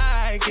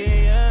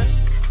 yeah.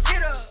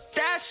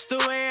 That's the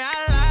way I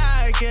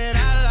like it,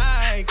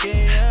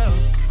 yeah.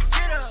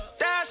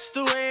 That's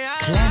the way I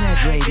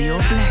Planet Radio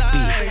Black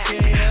Beats.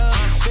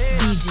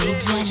 DJ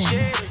Jalen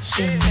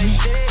in the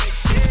mix.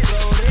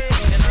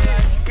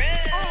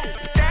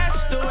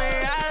 That's the way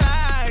I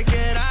like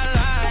it, I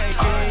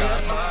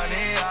got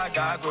money, I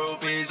got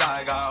groupies,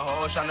 I got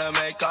hoes tryna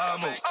make a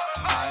move.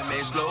 I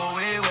mix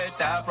Louis with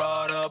that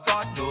Prada,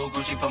 bought new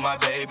Gucci for my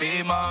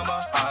baby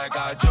mama. I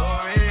got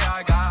jewelry,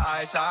 I got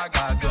ice, I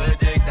got good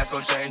dick that's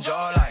gon' change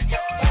your life.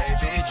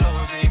 Baby,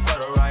 choosy for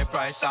the right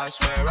price. I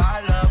swear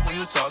I love when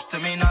you talk to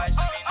me nice.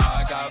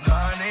 I got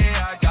money,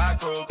 I got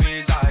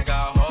groupies, I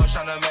got hoes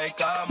tryna make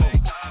a move.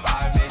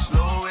 I mix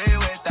Louis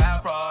with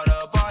that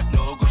Prada, bought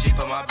new Gucci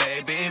for my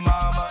baby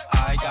mama.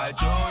 I got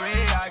jewelry,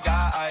 I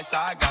got ice,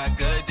 I got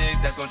good dick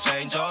that's gon'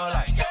 change your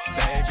life.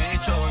 Baby,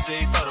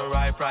 choosy for the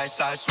right price.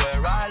 I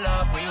swear I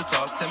love when you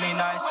talk to me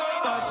nice.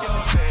 Fuck your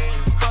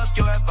opinion, fuck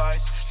your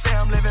advice. Say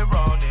I'm living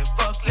wrong and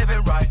fuck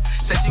living right.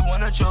 Say she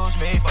wanna choose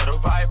me for the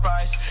right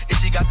price. If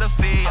she got the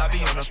fee, I'll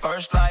be on the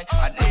first flight.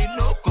 I need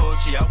new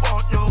Gucci, I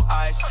want new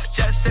ice.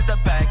 Just hit the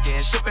back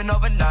end, shipping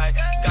overnight.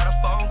 Got a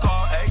phone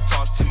call, ayy,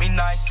 talk to me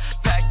nice.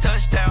 Pack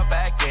touchdown,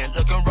 back end,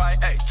 looking right,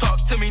 ayy, talk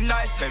to me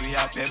nice. Baby,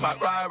 I been my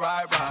ride.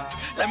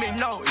 Let me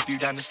know if you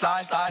down to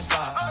slide.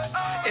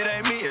 It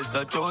ain't me, it's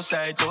the dulce.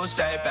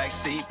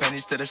 Backseat,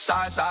 pennies to the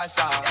side.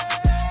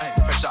 Ay,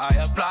 pressure I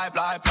apply.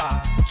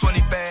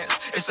 20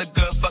 bands, it's a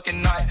good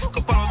fucking night.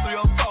 Come on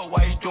 304,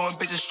 why you doing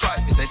bitches stripe?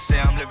 If they say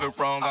I'm living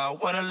wrong, I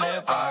wanna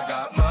live. I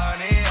got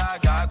money, I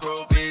got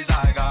groupies,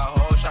 I got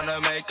hoes tryna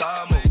make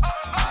a move.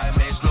 I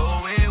mix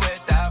Louis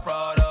with that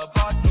Prada,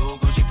 bought new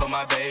Gucci for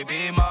my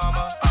baby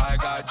mama. I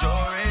got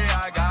jewelry,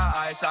 I got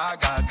ice, I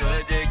got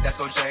good dick that's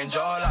gon' change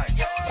your life.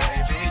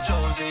 Baby,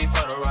 choosy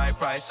for the right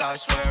price. I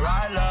swear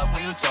I love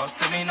when you talk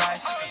to me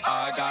nice.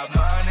 I got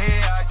money,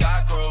 I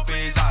got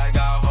groupies, I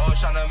got hoes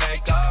tryna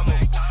make a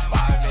move.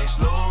 I mix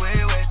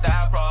Louis with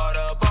that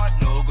Prada, bought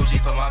new Gucci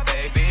for my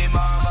baby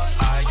mama.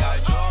 I got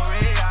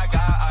jewelry, I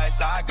got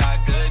ice, I got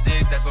good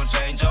dick that's gon'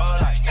 change your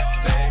life.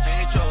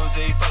 Baby,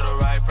 choosy for the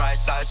right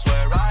price. I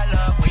swear I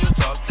love when you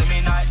talk to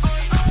me nice.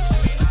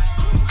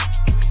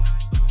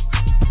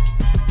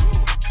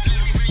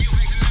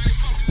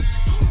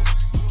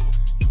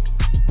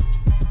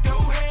 Go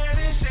ahead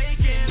and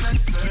shake in a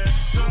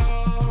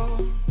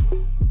circle.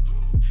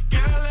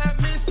 Girl, let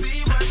me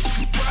see what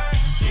you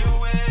working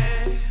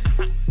with.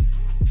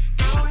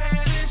 Go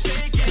ahead and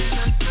shake in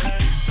a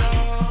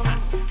circle.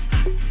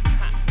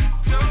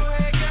 Go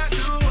ahead, girl,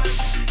 do what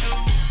you do.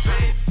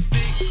 Baby,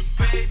 stick,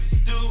 baby,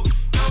 do.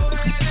 Go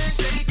ahead and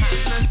shake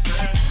in a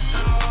circle.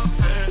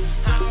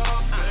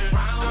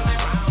 Round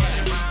and round and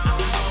round,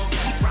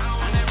 go.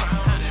 Round and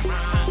round and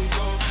round,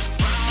 go.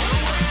 Go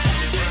ahead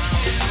and shake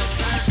in a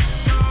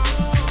circle.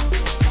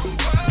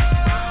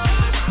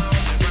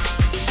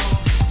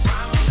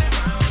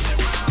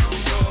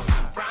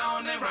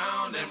 Round and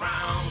round and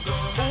round, go.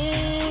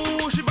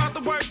 Ooh, she bout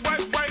to work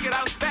it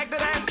out. Back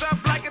that ass up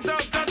like a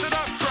dog, dust it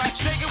up track.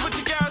 Shake it with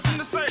your girls in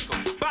the circle.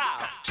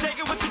 Bow. Shake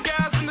it with your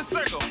girls in the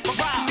circle.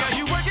 Bow. Girl,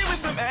 you working with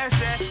some ass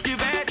chat. You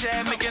bad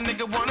jab, make a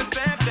nigga wanna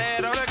stamp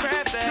that or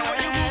grab that. The way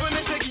you moving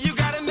and shaking, you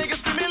got a nigga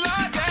screaming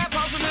Lord that.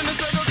 Posing in the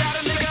circle, got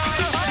a nigga on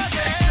the hard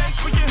shake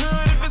for your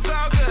hood if it's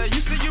all good.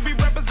 You see you be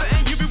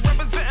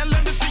representing,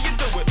 let me see you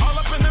do it. All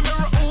up in the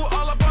mirror, ooh,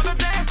 all up on the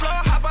dance floor.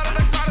 Hop out of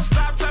the car to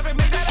stop traffic,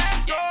 make that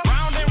ass go.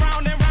 Round and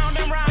round and round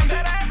and round,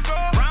 that ass go.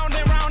 Round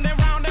and round and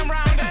round and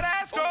round, that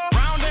ass go.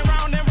 Round and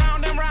round and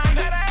round and round,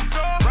 that ass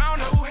go. Round,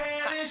 go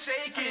ahead and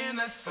shake in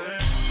a circle.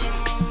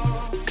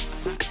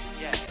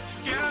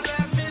 Girl,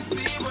 let me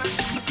see what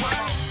you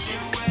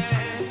working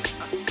with.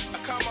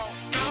 Come on,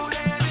 go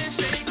ahead and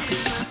shake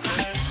in a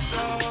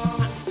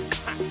circle.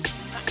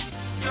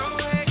 Go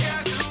ahead,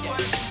 girl, do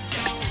what you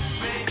do.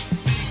 Baby,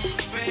 stick,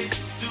 baby,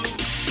 do.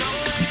 Go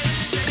ahead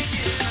and shake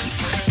in a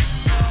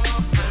circle.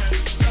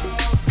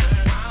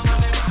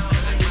 Round and round and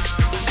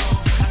round, go.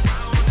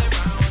 Round and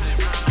round and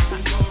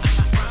round, go.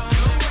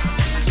 Go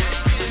ahead and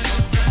shake in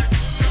a circle.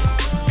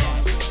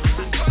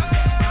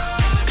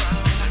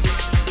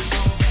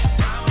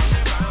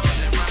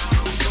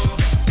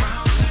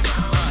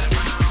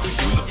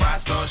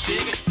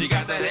 Shaking, you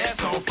got that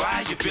ass on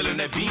fire, you feeling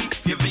that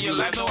beat, giving your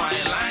life, no I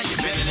ain't lying, you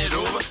bending it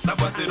over, now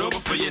bust it over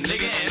for your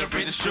nigga, ain't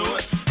afraid to show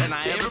it, and now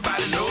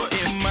everybody know it,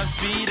 it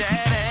must be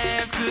that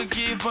ass, could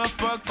give a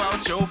fuck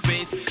about your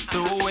face,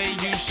 the way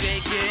you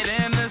shake it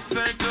in the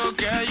circle,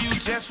 girl, you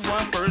just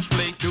won first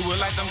place, do it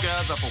like them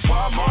girls up at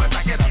Walmart,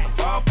 knock it out the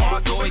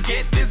ballpark, go and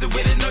get busy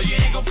with it, no you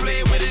ain't gon'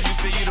 play with it, you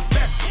say you the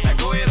best, now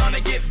go ahead on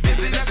and get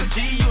busy, that's a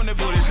G-Unit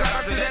booty, shout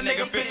out to that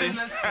nigga 50,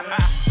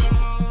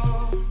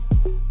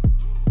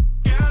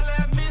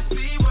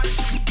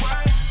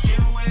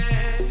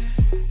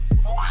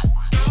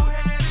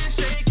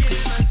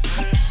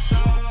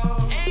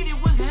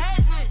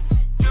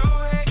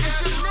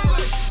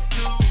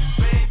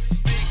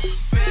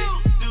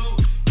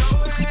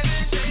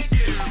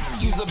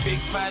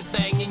 fine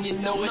thing and you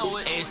know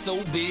it. Ass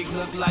so big,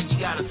 look like you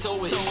gotta tow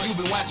it. You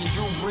been watching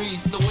Drew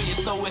Brees, the way you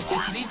throw it.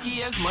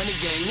 ZTS money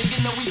gang, nigga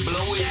know we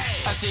blow it.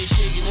 I say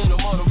shake it in a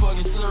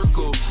motherfucking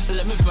circle.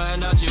 Let me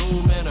find out your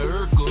old man a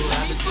Urkel.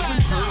 I been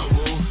sipping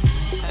purple,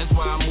 that's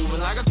why I'm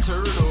moving like a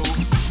turtle.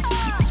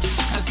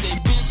 I say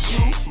bitch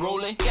you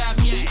rolling, got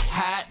me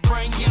hot,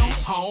 bring you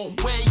home,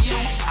 where you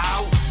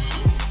out.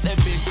 That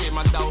bitch said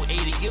my dog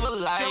 80 give a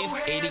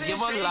life, 80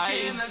 give a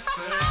life.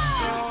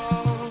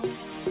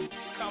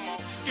 Come on,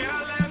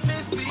 girl, let me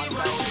see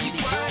what you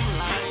work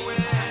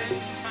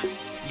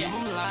with. Give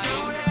him life.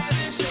 Go ahead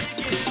and shake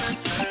it in a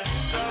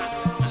circle.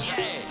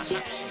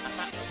 Yeah.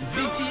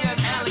 ZTS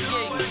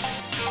Alligator.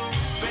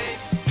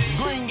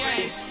 Green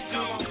Gang.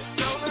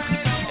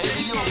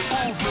 Hey, you a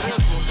fool for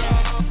this one.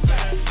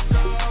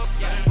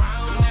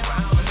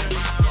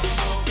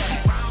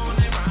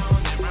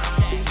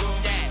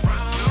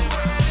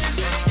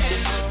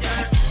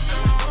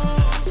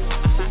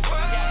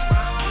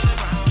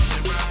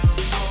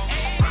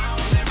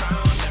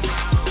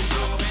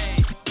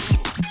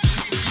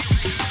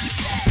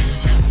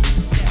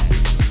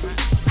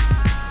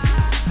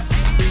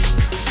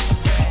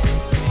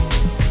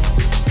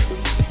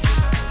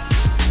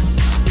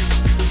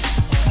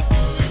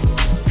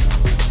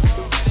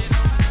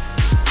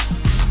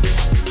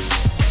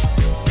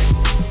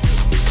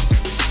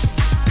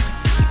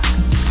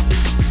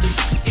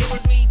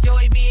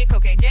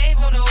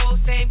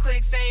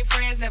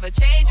 Never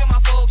change on my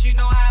folks, you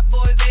know how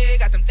boys is.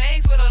 Got them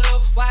things for the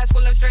low, wise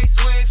full of straight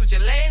swigs with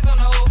your legs on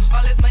the hoe.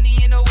 All this money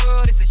in the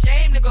world, it's a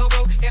shame to go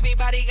broke.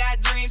 Everybody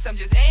got dreams, I'm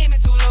just aiming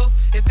too low.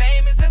 If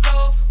fame is the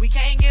goal, we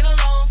can't get along.